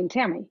don't know. I mean,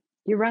 Tami,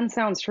 your run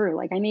sounds true.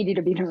 Like, I need you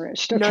to be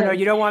nourished. No, Okay.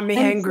 you don't want me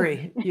And so,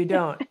 hangry. You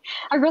don't.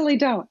 I really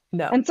don't.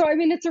 No. And so, I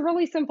mean, it's a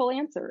really simple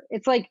answer.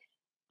 It's like,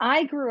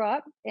 I grew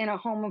up in a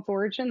home of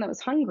origin that was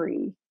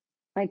hungry.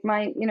 Like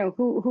my, you know,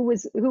 who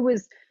was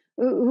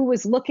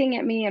looking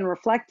at me and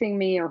reflecting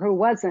me, or who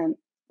wasn't,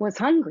 was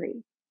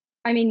hungry.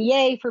 I mean,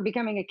 yay for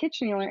becoming a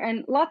kitchen healer,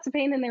 and lots of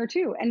pain in there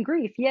too, and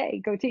grief.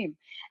 Yay, go team.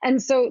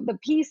 And so the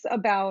piece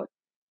about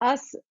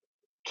us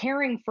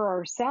caring for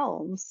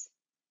ourselves,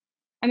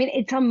 I mean,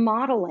 it's a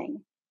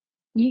modeling.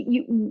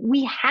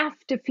 We have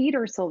to feed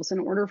ourselves in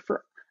order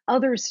for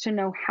others to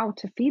know how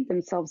to feed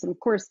themselves. And of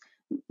course,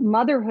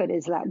 motherhood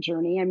is that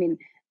journey. I mean,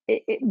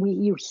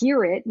 you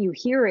hear it, you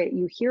hear it,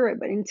 you hear it,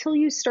 but until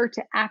you start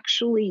to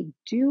actually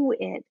do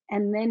it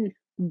and then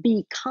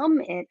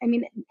become it, I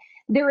mean,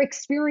 They're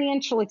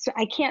experiential.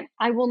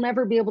 I will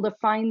never be able to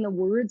find the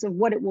words of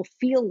what it will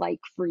feel like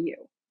for you.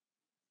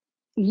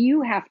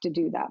 You have to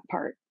do that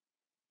part.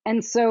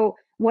 And so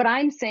what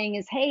I'm saying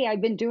is, hey,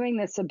 I've been doing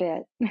this a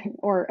bit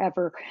or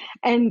ever,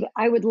 and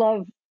I would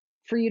love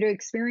for you to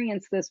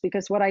experience this,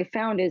 because what I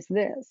found is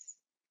this.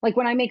 Like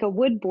when I make a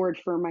wood board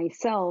for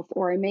myself,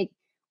 or I make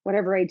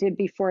whatever I did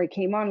before I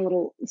came on, a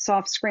little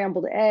soft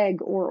scrambled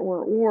egg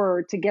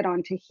or to get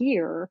onto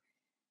here,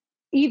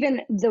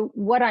 even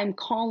what I'm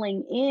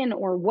calling in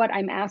or what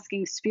I'm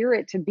asking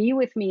spirit to be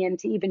with me and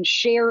to even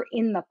share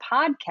in the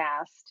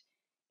podcast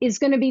is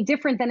going to be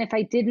different than if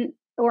I didn't,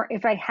 or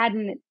if I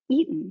hadn't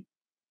eaten.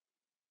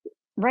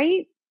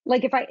 Right?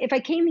 Like if I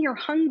came here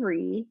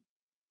hungry,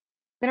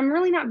 then I'm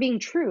really not being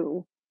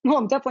true. Well,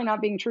 I'm definitely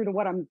not being true to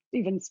what I'm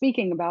even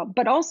speaking about,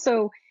 but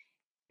also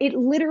it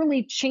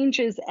literally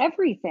changes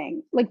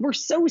everything. Like we're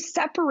so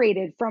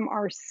separated from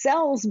our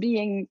cells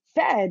being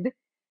fed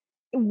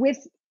with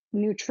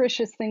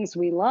nutritious things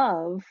we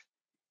love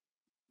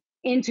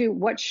into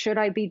what should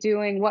I be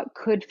doing? What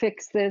could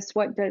fix this?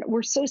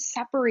 We're so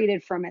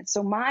separated from it.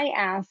 So my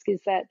ask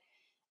is that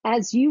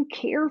as you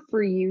care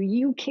for you,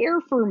 you care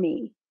for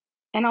me.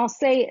 And I'll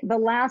say the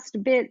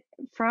last bit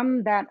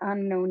from that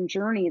unknown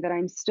journey that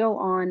I'm still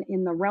on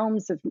in the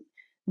realms of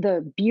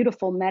the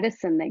beautiful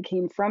medicine that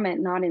came from it,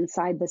 not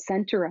inside the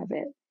center of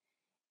it.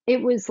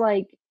 It was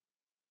like,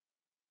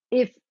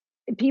 if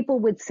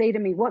people would say to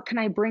me, what can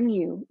I bring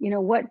you? You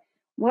know, what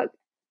do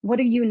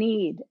you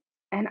need?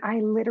 And I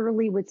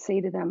literally would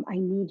say to them, I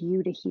need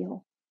you to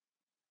heal.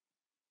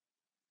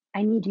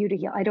 I need you to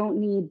heal. I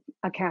don't need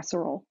a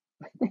casserole.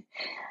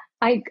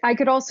 I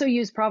could also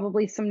use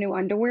probably some new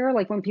underwear.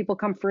 Like when people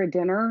come for a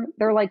dinner,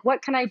 they're like,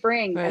 what can I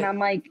bring? Right. And I'm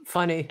like,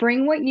 funny.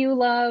 Bring what you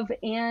love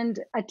and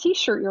a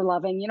t-shirt you're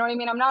loving. You know what I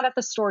mean? I'm not at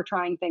the store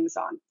trying things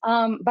on,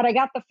 but I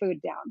got the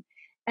food down.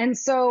 And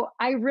so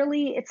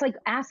it's like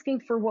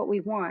asking for what we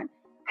want.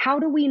 How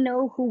do we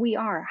know who we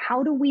are?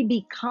 How do we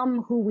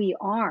become who we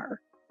are?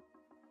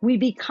 We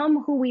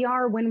become who we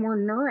are when we're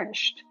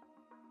nourished.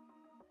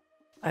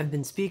 I've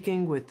been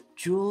speaking with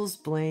Jules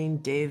Blaine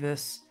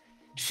Davis.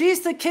 She's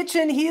the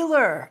kitchen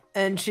healer,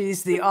 and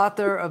she's the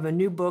author of a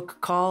new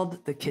book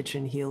called The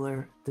Kitchen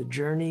Healer, The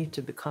Journey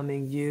to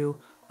Becoming You.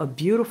 A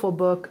beautiful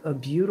book, a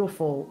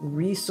beautiful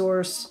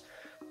resource.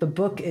 The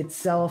book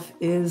itself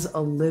is a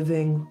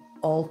living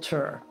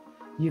altar.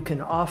 You can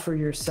offer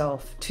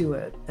yourself to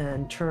it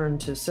and turn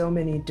to so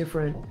many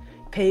different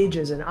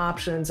pages and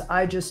options.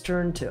 I just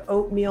turned to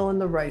oatmeal in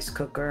the rice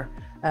cooker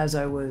as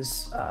I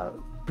was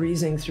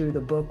breezing through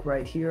the book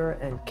right here,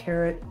 and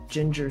carrot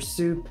ginger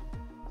soup,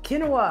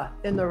 quinoa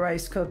in the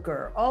rice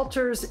cooker,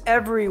 altars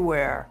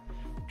everywhere.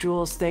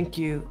 Jules, thank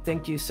you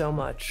so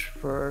much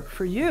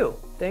for you.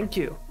 Thank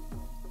you.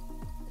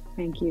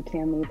 Thank you,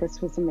 Tami. This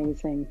was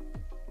amazing.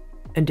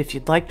 And if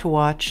you'd like to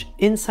watch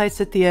Insights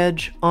at the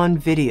Edge on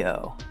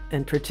video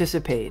and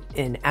participate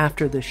in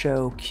after the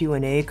show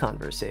Q&A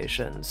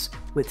conversations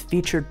with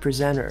featured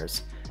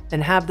presenters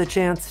and have the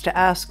chance to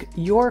ask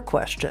your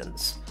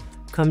questions,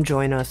 come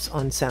join us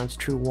on Sounds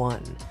True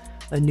 1,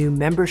 a new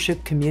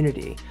membership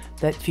community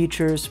that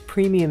features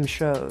premium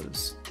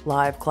shows,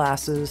 live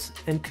classes,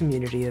 and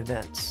community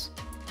events.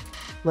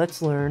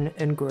 Let's learn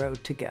and grow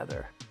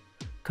together.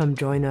 Come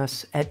join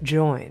us at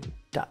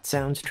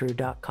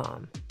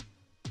join.soundstrue.com.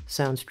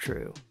 Sounds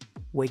True,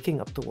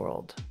 waking up the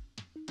world.